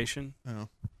 Revocation. Oh.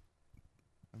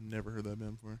 I've never heard that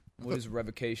band before. What is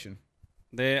Revocation?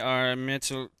 They are a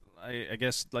metal, I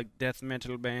guess, like death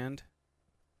metal band.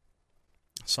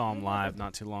 Saw them live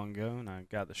not too long ago, and I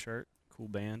got the shirt. Cool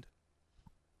band.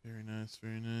 Very nice,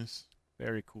 very nice.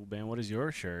 Very cool band. What is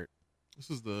your shirt? This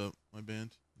is my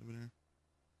band. It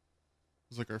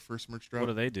was like our first merch drop. What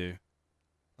do they do?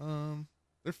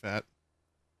 They're fat.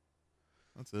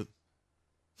 That's it.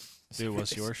 Dude,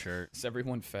 what's your shirt? Is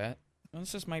everyone fat?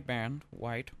 This is my band,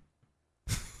 White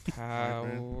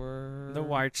Power. The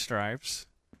white stripes.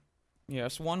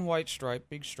 Yes, one white stripe,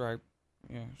 big stripe.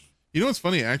 Yes. You know what's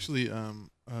funny? Actually,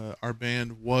 our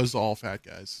band was all fat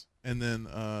guys, and then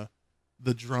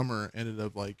the drummer ended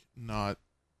up like not.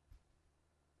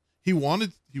 He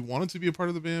wanted to be a part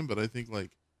of the band, but I think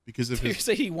like because of his. You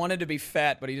say he wanted to be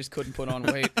fat, but he just couldn't put on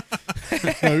weight.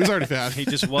 No, he was already fat. He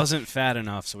just wasn't fat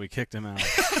enough, so we kicked him out.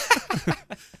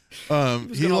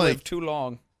 He like lived too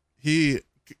long.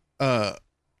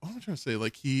 What am I trying to say?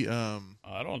 Like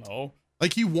I don't know.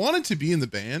 Like he wanted to be in the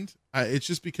band. It's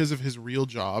just because of his real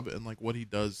job and like what he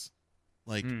does,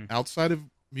 like outside of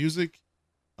music.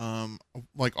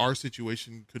 Like our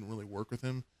situation couldn't really work with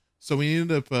him, so we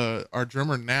ended up. Our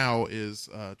drummer now is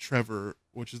Trevor,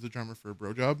 which is the drummer for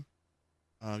Bro Job.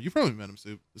 You probably met him,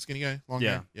 Sue. The skinny guy, long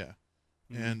hair. Yeah.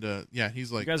 And he's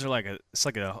like, you guys are like it's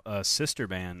like a sister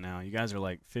band now. You guys are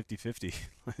like 50-50.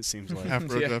 It seems like half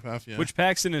Bro Job, half Which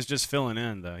Paxton is just filling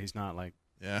in though. He's not like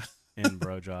in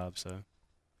Bro Job. So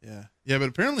yeah. But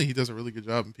apparently he does a really good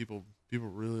job, and people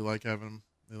really like having him.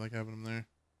 They like having him there.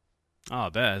 Oh, I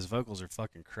bet his vocals are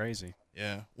fucking crazy.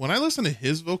 Yeah, when I listen to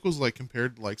his vocals, like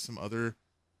compared to like some other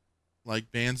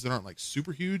like bands that aren't like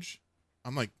super huge,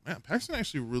 I'm like, man, Paxton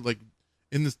actually really like.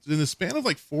 In the span of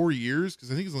like 4 years,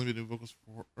 because I think he's only been doing vocals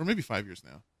for or maybe 5 years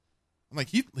now. I'm like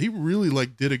he really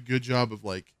like did a good job of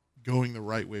like going the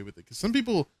right way with it. Because some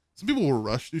people will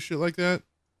rush through shit like that.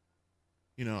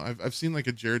 You know, I've seen like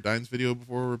a Jared Dines video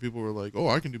before where people were like, "Oh,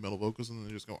 I can do metal vocals," and then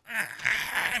they just go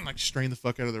and like strain the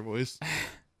fuck out of their voice.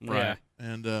 Right. Yeah.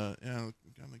 And got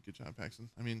a good job, Paxton.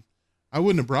 I mean, I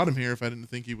wouldn't have brought him here if I didn't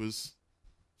think he was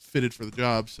fitted for the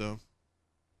job. So.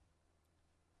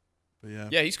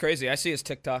 But yeah, he's crazy. I see his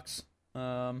TikToks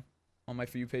on my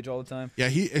For You page all the time. Yeah,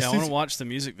 I want to watch the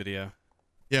music video.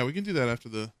 Yeah, we can do that after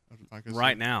the podcast.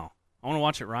 Right now. I want to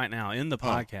watch it right now in the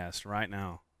podcast right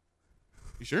now.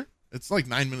 You sure? It's like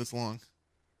 9 minutes long.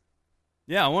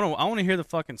 Yeah, I want to hear the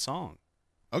fucking song.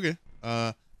 Okay.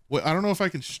 I don't know if I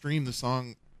can stream the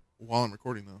song while I'm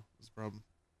recording though. That's the problem.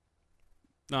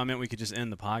 No, I meant we could just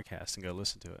end the podcast and go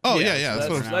listen to it. Oh yeah.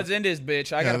 Let's end this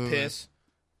bitch. I gotta piss.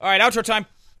 All right, outro time.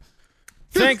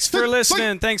 Thanks for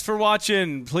listening. Thanks for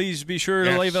watching. Please be sure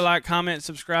to leave a like, comment,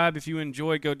 subscribe. If you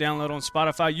enjoyed, go download on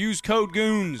Spotify. Use code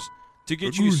GOONS to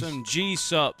get you some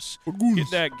G-Sups.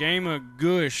 Get that gamer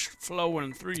gush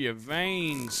flowing through your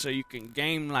veins so you can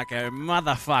game like a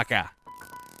motherfucker.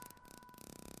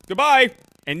 Goodbye.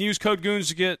 And use code GOONS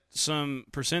to get some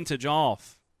percentage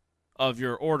off of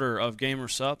your order of gamer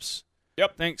sups.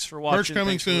 Yep. Thanks for watching.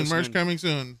 Merch coming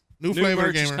soon. New flavor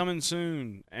merch gamer is coming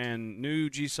soon, and new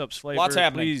G-Subs flavor. Lots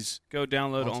happening. Please go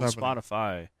download on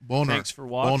Spotify. Boner. Thanks for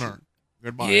watching. Boner.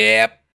 Goodbye. Yep.